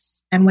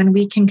purpose. And when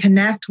we can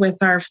connect with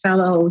our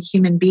fellow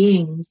human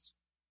beings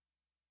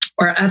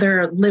or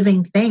other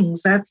living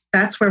things,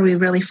 that's where we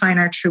really find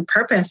our true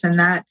purpose. And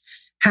that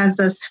has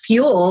us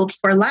fueled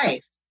for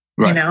life.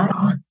 Right.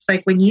 It's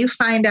like when you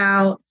find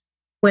out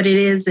what it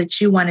is that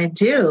you want to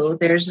do,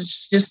 there's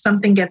just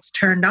something gets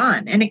turned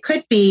on. And it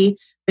could be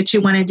that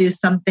you want to do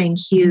something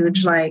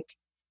huge, like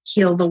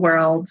heal the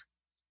world,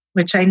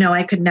 which I know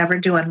I could never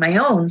do on my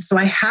own. So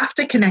I have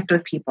to connect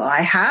with people.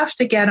 I have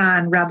to get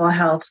on Rebel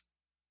Health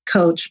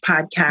Coach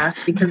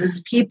podcast because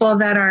it's people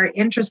that are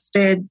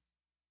interested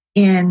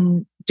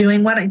in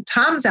doing what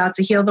Tom's out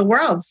to heal the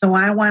world. So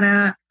I want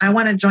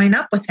to join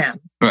up with him.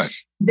 Right.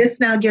 This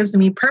now gives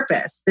me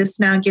purpose. This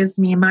now gives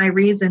me my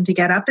reason to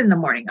get up in the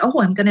morning.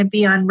 Oh, I'm going to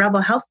be on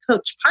Rebel Health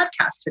Coach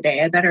podcast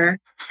today. I better,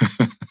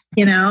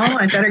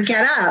 I better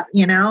get up,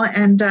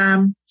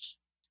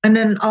 and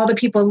then all the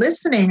people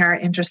listening are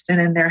interested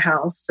in their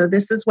health. So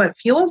this is what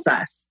fuels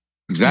us.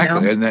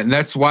 Exactly. And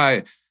that's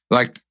why,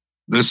 like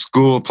the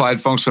school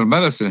Applied Functional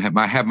Medicine,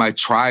 I have my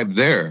tribe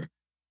there,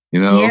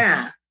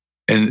 Yeah.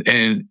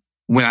 And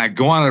when I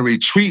go on a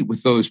retreat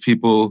with those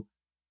people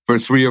for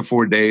 3 or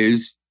 4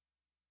 days,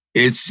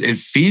 it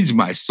feeds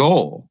my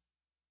soul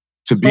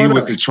to be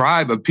with a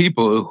tribe of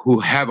people who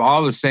have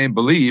all the same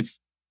belief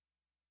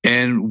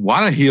and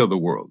want to heal the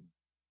world,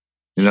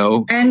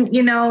 And,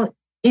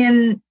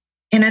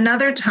 in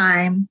another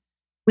time,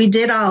 we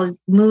did all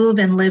move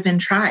and live in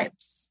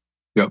tribes.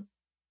 Yep.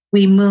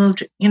 We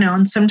moved,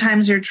 and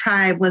sometimes your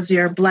tribe was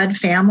your blood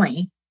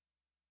family,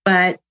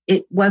 but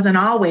it wasn't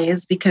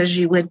always, because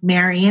you would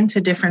marry into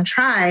different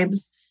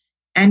tribes,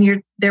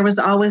 and there was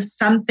always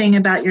something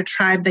about your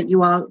tribe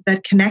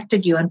that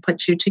connected you and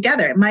put you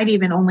together. It might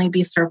even only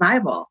be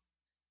survival.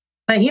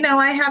 But,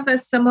 I have a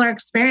similar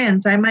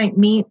experience. I might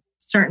meet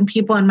certain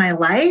people in my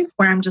life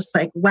where I'm just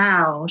like,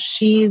 wow,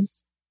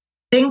 she's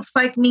thinks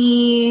like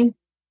me,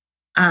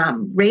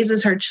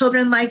 raises her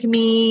children like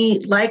me,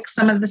 likes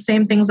some of the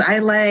same things I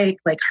like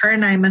her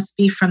and I must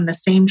be from the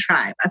same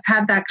tribe. I've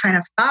had that kind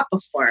of thought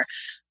before.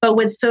 But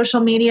with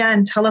social media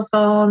and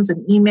telephones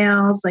and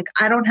emails,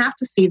 I don't have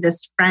to see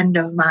this friend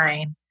of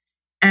mine.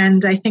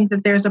 And I think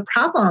that there's a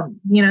problem.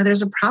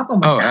 There's a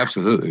problem with that.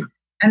 Absolutely.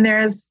 And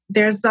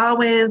there's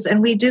always,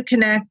 and we do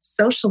connect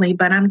socially,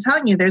 but I'm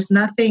telling you, there's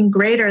nothing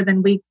greater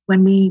than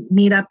when we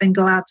meet up and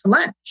go out to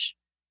lunch,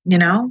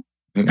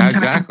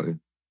 Exactly.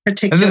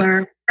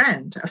 Particular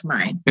friend of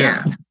mine.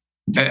 Yeah.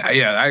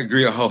 Yeah, I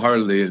agree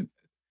wholeheartedly.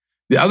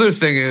 The other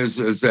thing is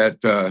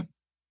that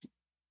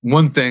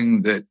one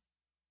thing that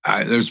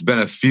there's been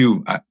a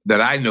few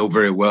that I know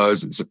very well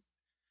is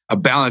a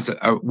balance.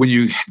 When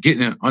you get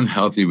in an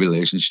unhealthy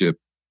relationship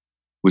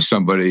with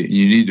somebody,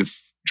 you need to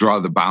draw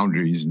the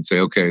boundaries and say,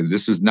 okay,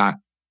 this is not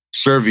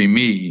serving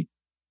me.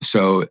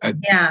 So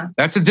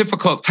that's a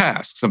difficult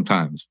task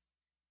sometimes.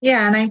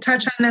 Yeah, and I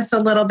touch on this a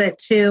little bit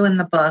too in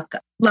the book.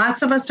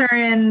 Lots of us are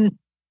in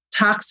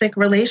toxic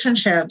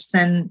relationships.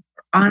 And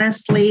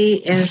honestly,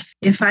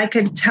 if I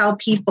could tell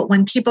people,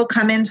 when people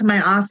come into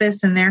my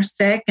office and they're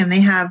sick and they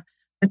have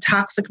a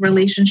toxic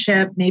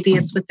relationship, maybe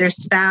it's with their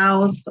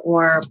spouse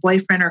or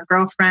boyfriend or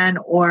girlfriend,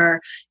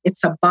 or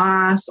it's a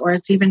boss, or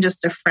it's even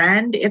just a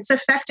friend, it's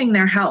affecting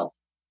their health.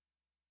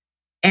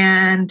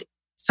 And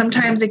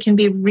sometimes it can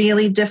be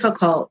really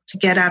difficult to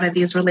get out of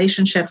these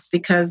relationships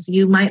because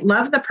you might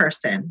love the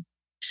person,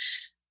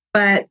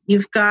 but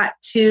you've got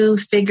to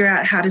figure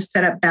out how to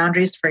set up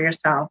boundaries for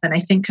yourself. And I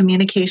think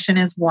communication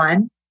is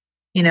one.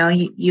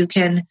 You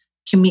can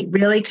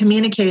really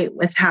communicate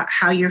with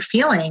how you're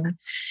feeling,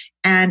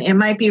 and it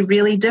might be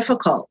really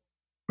difficult.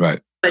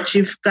 Right. But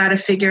you've got to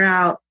figure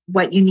out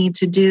what you need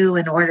to do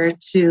in order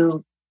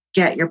to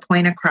get your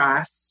point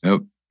across.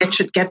 Yep. It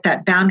should get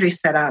that boundary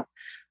set up.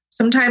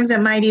 Sometimes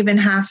it might even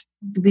have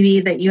to be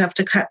that you have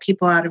to cut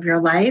people out of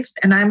your life.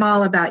 And I'm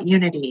all about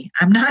unity.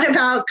 I'm not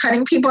about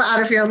cutting people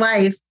out of your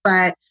life,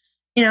 but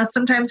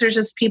sometimes there's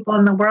just people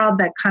in the world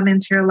that come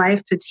into your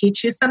life to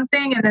teach you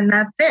something, and then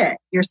that's it.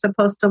 You're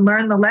supposed to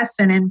learn the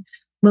lesson and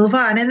move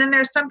on. And then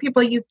there's some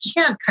people you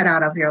can't cut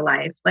out of your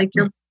life, like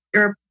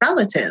your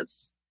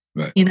relatives.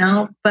 Right.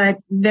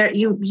 But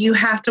you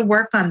have to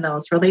work on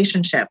those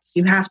relationships.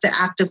 You have to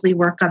actively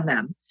work on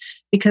them,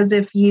 because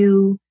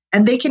and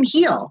they can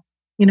heal.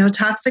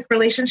 Toxic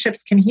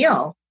relationships can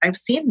heal. I've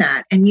seen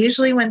that. And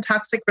usually when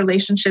toxic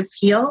relationships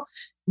heal,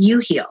 you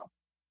heal.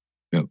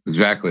 Yeah,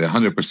 exactly.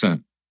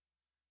 100%.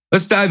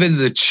 Let's dive into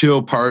the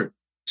chill part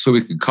so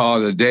we can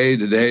call it a day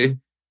today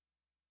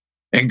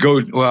and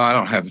go. Well, I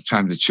don't have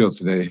time to chill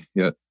today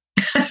yet.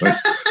 But.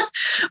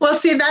 Well,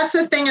 see, that's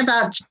the thing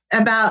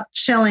about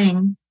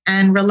chilling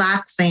and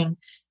relaxing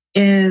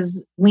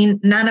is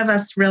none of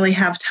us really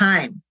have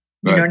time.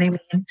 You know what I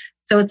mean?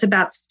 So it's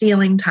about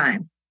stealing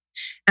time.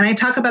 And I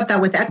talk about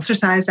that with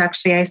exercise.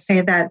 Actually, I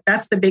say that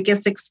that's the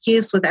biggest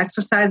excuse with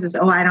exercise is,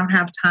 I don't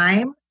have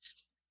time.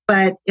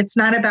 But it's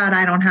not about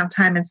I don't have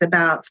time. It's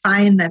about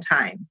find the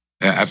time.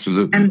 Yeah,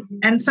 absolutely.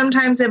 And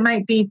sometimes it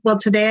might be, well,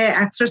 today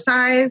I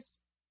exercise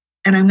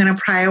and I'm going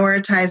to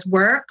prioritize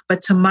work,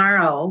 but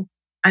tomorrow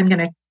I'm going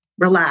to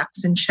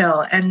relax and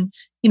chill. And,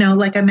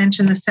 like I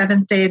mentioned, the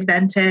Seventh-day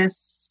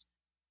Adventists,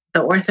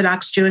 the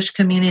Orthodox Jewish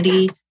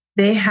community,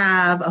 they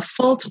have a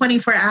full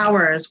 24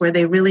 hours where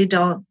they really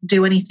don't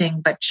do anything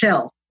but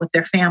chill with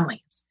their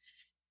families.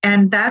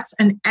 And that's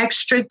an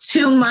extra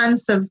 2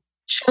 months of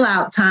chill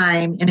out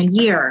time in a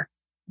year.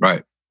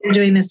 Right. They're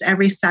doing this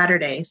every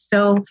Saturday.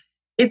 So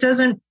it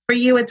doesn't for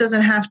you, it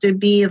doesn't have to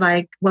be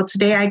like, well,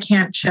 today I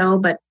can't chill,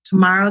 but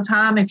tomorrow,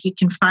 Tom, if you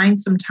can find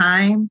some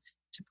time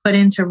to put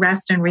into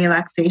rest and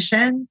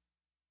relaxation,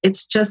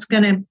 it's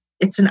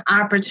an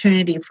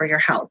opportunity for your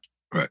health.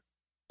 Right.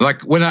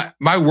 Like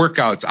my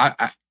workouts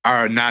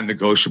are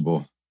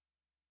non-negotiable.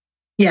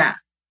 Yeah.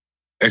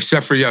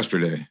 Except for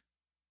yesterday.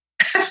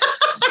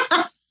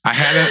 I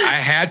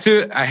had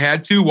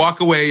to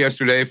walk away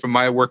yesterday from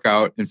my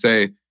workout and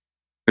say,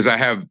 because I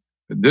have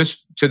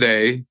this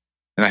today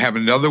and I have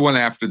another one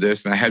after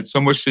this, and I had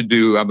so much to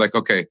do. I'm like,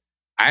 okay,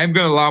 I am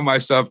going to allow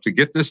myself to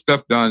get this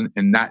stuff done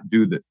and not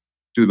do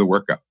the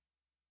workout.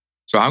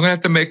 So I'm going to have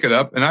to make it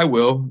up, and I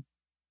will.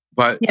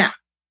 But yeah,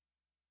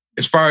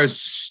 as far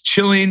as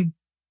chilling,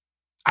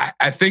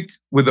 I think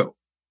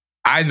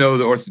I know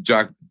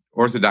the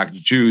Orthodox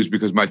Jews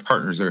because my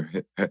partners are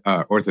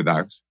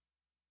Orthodox.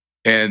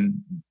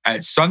 And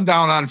at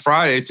sundown on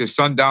Friday to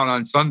sundown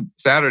on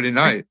Saturday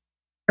night,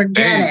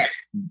 forget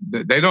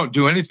it. They don't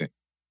do anything.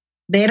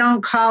 They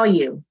don't call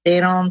you. They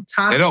don't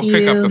talk to you. They don't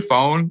pick up the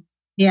phone.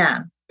 Yeah.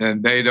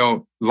 And they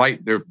don't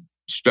light their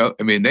stuff.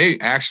 I mean, they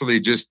actually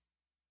just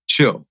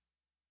chill.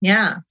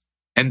 Yeah.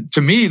 And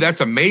to me, that's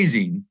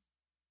amazing.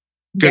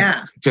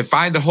 Yeah. To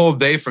find the whole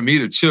day for me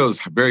to chill is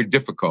very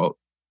difficult.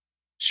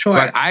 Sure.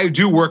 But I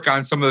do work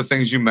on some of the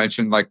things you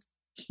mentioned, like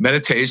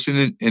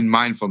meditation and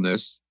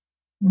mindfulness.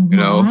 Mm-hmm. You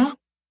know,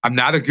 I'm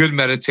not a good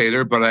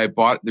meditator, but I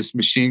bought this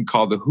machine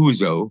called the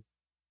Huzo.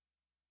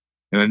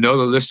 And I know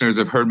the listeners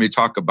have heard me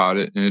talk about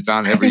it, and it's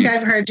on every... I think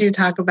I've heard you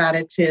talk about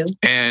it too.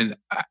 And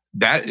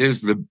that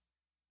is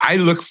I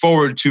look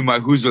forward to my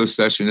Huzo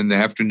session in the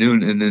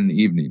afternoon and in the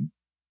evening.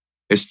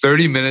 It's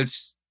 30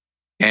 minutes,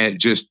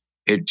 and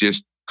it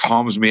just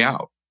calms me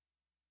out.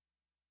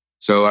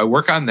 So I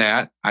work on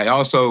that. I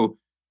also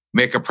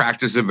make a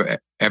practice of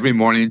every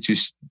morning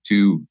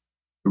to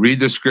read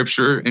the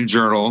scripture and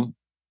journal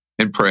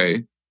and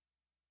pray.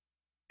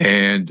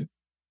 And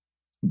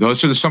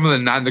those are some of the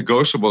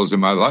non-negotiables in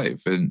my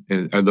life, and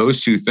are those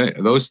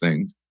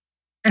things.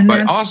 And but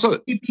that's also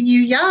keeping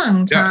you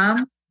young,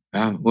 Tom.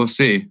 Yeah, we'll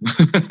see.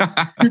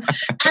 And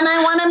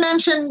I want to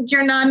mention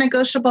your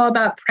non-negotiable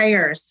about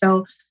prayer.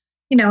 So,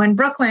 in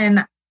Brooklyn,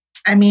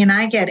 I mean,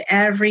 I get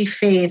every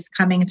faith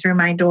coming through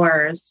my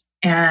doors.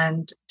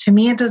 And to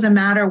me, it doesn't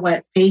matter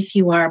what faith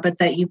you are, but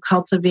that you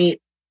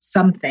cultivate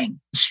something.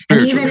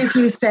 And even if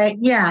you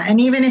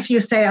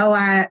say, oh,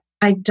 I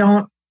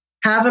don't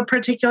have a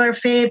particular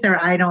faith, or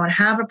I don't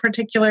have a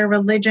particular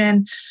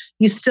religion,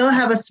 you still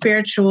have a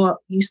spiritual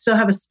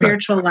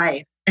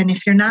life. And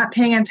if you're not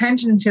paying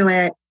attention to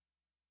it,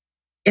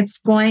 it's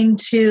going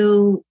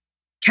to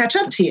catch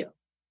up to you.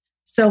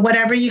 So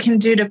whatever you can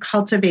do to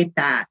cultivate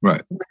that,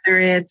 right, whether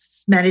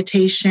it's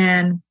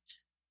meditation,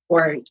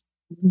 or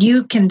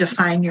you can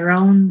define your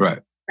own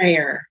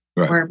prayer,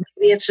 or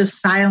maybe it's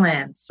just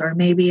silence, or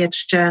maybe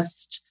it's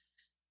just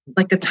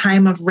like a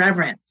time of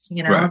reverence,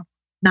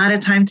 not a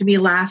time to be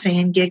laughing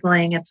and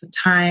giggling. It's a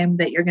time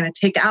that you're going to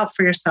take out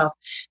for yourself.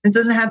 It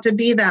doesn't have to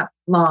be that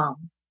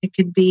long. It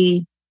could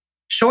be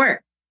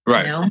short.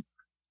 Right.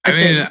 I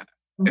mean,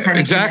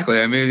 exactly.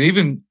 I mean,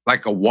 even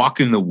like a walk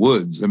in the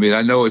woods. I mean,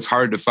 I know it's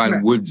hard to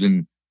find woods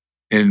in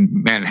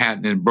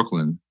Manhattan and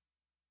Brooklyn,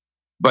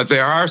 but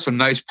there are some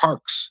nice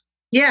parks.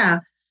 Yeah.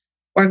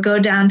 Or go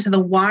down to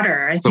the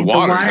water. I think the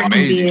water can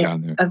be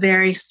a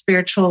very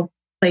spiritual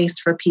place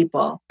for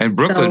people. And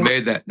Brooklyn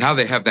made that. Now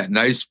they have that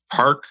nice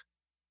park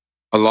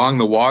along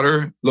the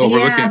water.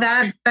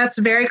 That's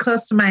very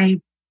close to my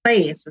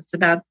place. It's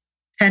about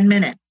 10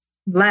 minutes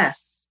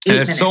less. And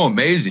it's so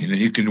amazing. And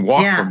you can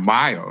walk for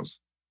miles.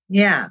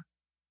 Yeah.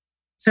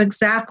 So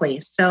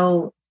exactly.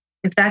 So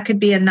if that could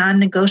be a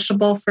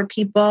non-negotiable for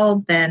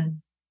people,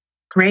 then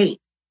great.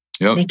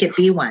 Yep. Make it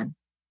be one.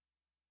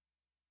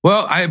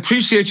 Well, I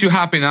appreciate you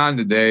hopping on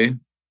today.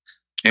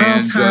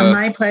 And, Tom,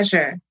 my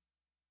pleasure.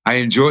 I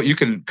enjoy it. You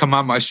can come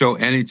on my show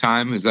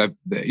anytime.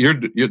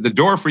 The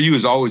door for you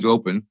is always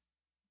open.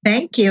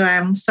 Thank you.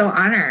 I'm so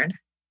honored.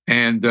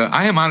 And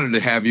I am honored to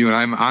have you. And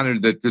I'm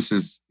honored that this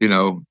is,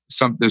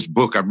 this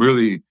book. I'm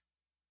really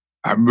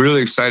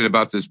excited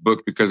about this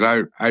book because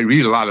I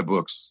read a lot of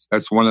books.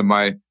 That's one of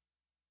my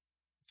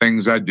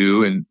things I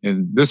do. And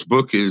this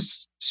book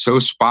is so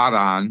spot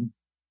on.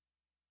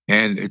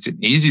 And it's an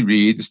easy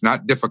read. It's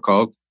not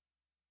difficult.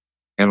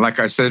 And like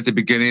I said at the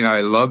beginning,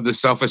 I love the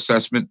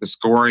self-assessment, the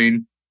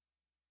scoring.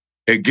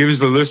 It gives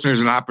the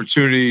listeners an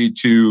opportunity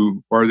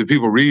or the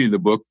people reading the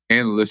book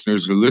and the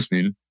listeners who are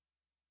listening,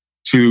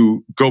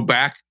 to go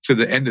back to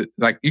the end.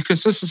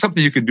 This is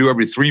something you can do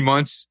every 3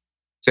 months.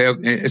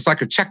 It's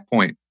like a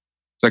checkpoint.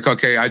 It's like,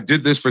 okay, I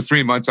did this for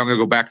 3 months. I'm going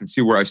to go back and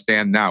see where I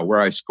stand now,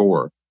 where I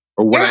score,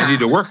 or what I need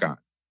to work on.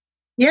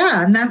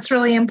 Yeah, and that's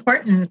really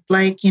important.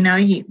 Like,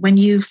 when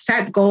you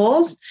set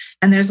goals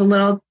and there's a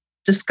little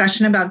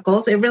discussion about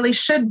goals,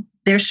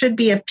 there should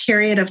be a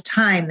period of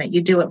time that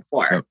you do it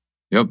for.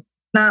 Yep.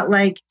 Not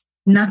like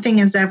nothing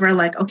is ever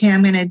like, okay,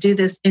 I'm going to do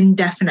this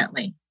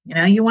indefinitely.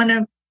 You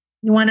want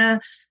to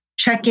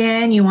check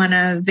in, you want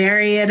to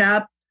vary it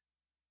up.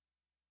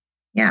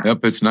 Yeah.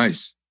 Yep, it's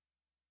nice.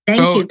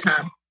 Thank you,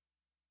 Tom.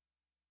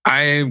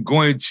 I am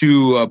going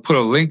to put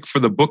a link for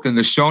the book in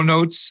the show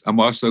notes. I'm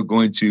also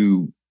going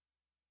to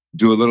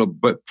do a little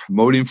bit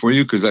promoting for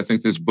you because I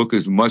think this book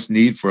is must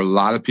need for a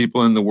lot of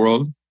people in the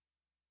world.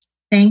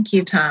 Thank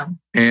you, Tom.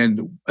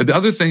 And the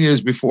other thing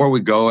is, before we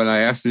go, and I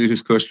ask you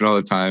this question all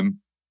the time,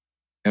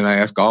 and I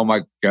ask all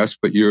my guests,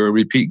 but you're a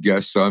repeat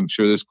guest, so I'm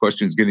sure this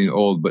question is getting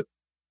old, but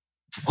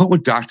what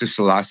would Dr.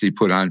 Selassie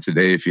put on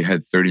today if you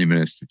had 30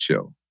 minutes to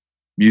chill,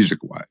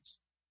 music-wise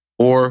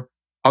or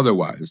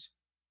otherwise?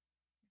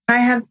 If I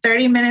had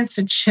 30 minutes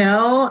to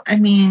chill, I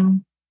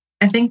mean,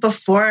 I think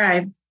before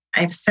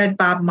I've said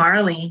Bob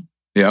Marley.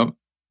 Yeah.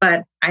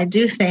 But I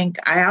do think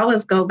I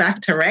always go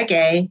back to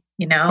reggae,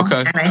 you know, Okay.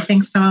 And I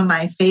think some of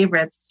my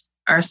favorites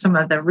are some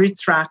of the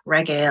roots rock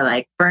reggae,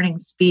 like Burning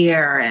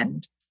Spear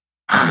and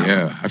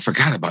yeah, I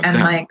forgot about that.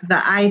 And like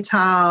the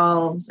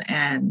Itals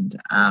and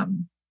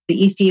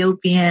the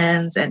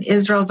Ethiopians and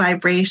Israel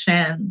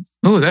Vibrations.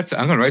 Oh, I'm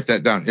going to write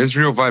that down.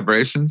 Israel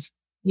Vibrations.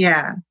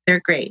 Yeah, they're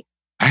great.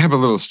 I have a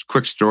little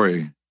quick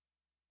story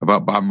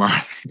about Bob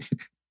Marley.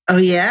 Oh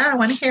yeah, I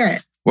want to hear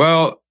it.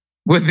 Well,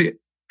 with the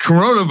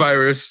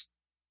coronavirus,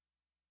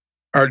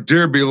 our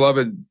dear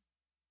beloved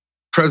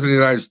President of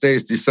the United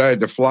States decided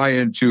to fly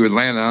into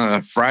Atlanta on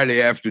a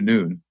Friday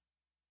afternoon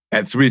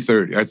at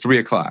 3:30 or 3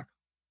 o'clock.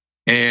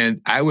 And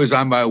I was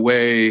on my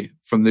way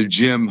from the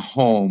gym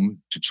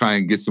home to try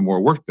and get some more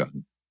work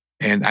done.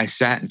 And I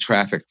sat in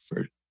traffic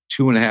for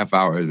 2.5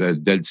 hours at a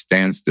dead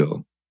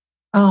standstill.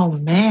 Oh,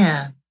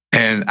 man.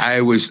 And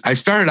I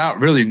started out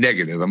really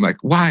negative. I'm like,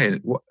 why?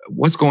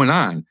 What's going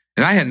on?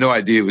 And I had no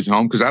idea he was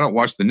home because I don't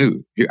watch the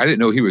news. I didn't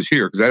know he was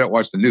here because I don't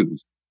watch the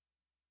news.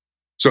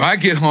 So I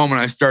get home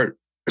and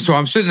so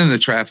I'm sitting in the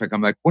traffic.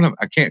 I'm like,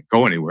 I can't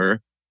go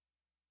anywhere.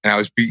 And I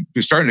was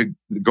starting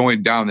to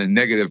going down the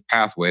negative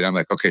pathway. And I'm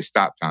like, okay,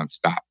 stop, Tom,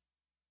 stop.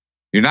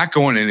 You're not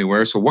going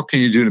anywhere. So what can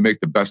you do to make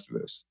the best of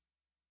this?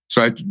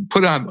 So I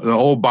put on the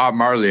old Bob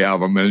Marley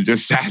album and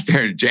just sat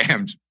there and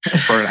jammed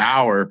for an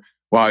hour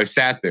while I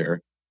sat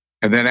there.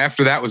 And then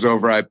after that was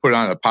over, I put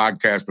on a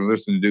podcast and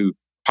listened to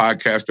a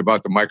podcast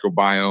about the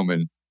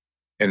microbiome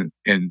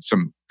and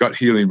some gut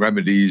healing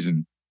remedies.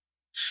 And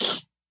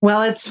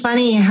well, it's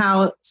funny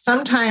how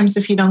sometimes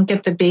if you don't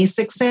get the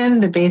basics in,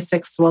 the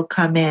basics will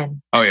come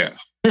in. Oh, yeah.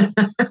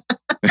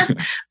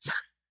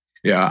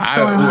 Yeah,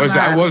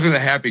 I wasn't a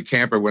happy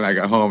camper when I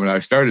got home, and I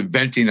started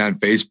venting on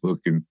Facebook,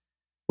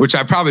 which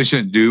I probably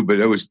shouldn't do, but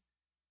it was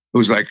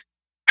like,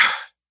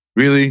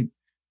 really?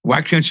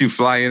 Why can't you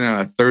fly in on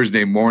a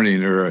Thursday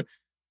morning or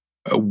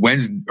a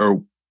Wednesday,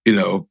 or,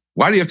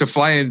 why do you have to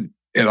fly in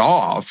at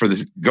all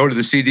go to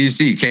the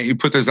CDC? Can't you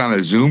put this on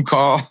a Zoom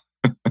call?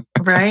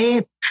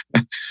 Right.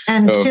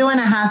 And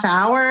 2.5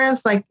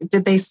 hours, like,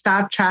 did they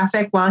stop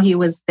traffic while he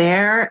was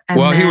there? He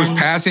was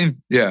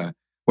passing. Yeah.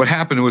 What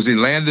happened was he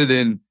landed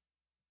in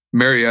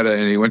Marietta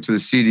and he went to the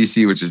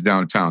CDC, which is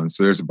downtown.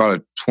 So there's about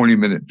a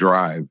 20-minute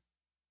drive.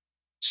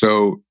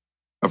 So,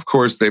 of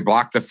course, they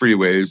blocked the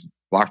freeways,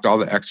 blocked all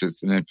the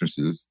exits and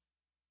entrances.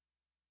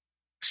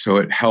 So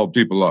it held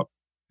people up.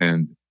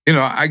 And,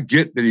 I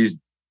get that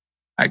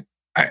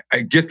I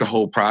get the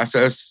whole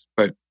process,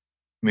 but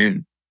I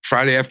mean,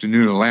 Friday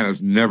afternoon in Atlanta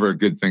is never a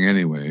good thing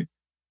anyway.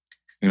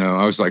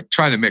 I was like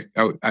trying to make,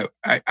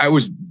 I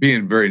was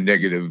being very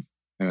negative,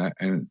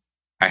 and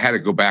I had to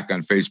go back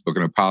on Facebook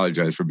and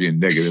apologize for being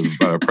negative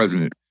about our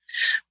president.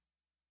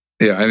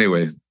 Yeah,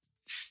 anyway,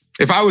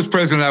 if I was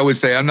president, I would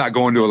say, I'm not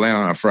going to Atlanta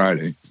on a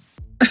Friday.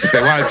 If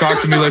they want to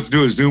talk to me, let's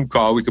do a Zoom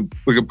call. We can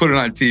put it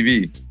on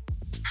TV.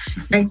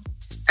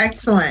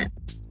 Excellent.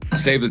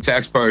 Save the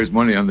taxpayers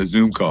money on the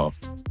Zoom call.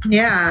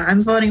 Yeah,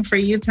 I'm voting for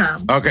you,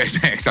 Tom. Okay,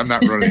 thanks. I'm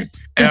not running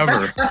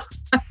ever.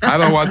 I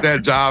don't want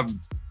that job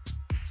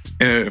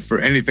for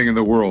anything in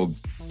the world.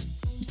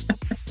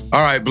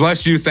 All right,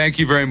 bless you. Thank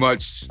you very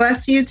much.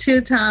 Bless you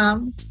too,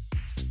 Tom.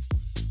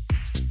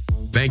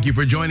 Thank you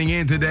for joining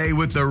in today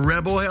with the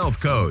Rebel Health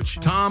Coach,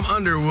 Tom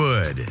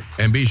Underwood.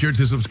 And be sure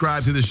to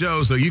subscribe to the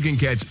show so you can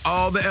catch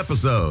all the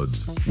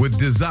episodes. With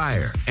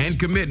desire and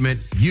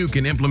commitment, you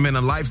can implement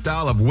a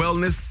lifestyle of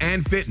wellness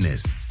and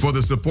fitness. For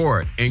the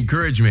support,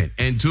 encouragement,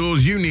 and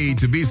tools you need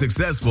to be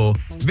successful,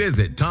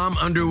 visit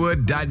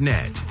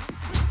tomunderwood.net.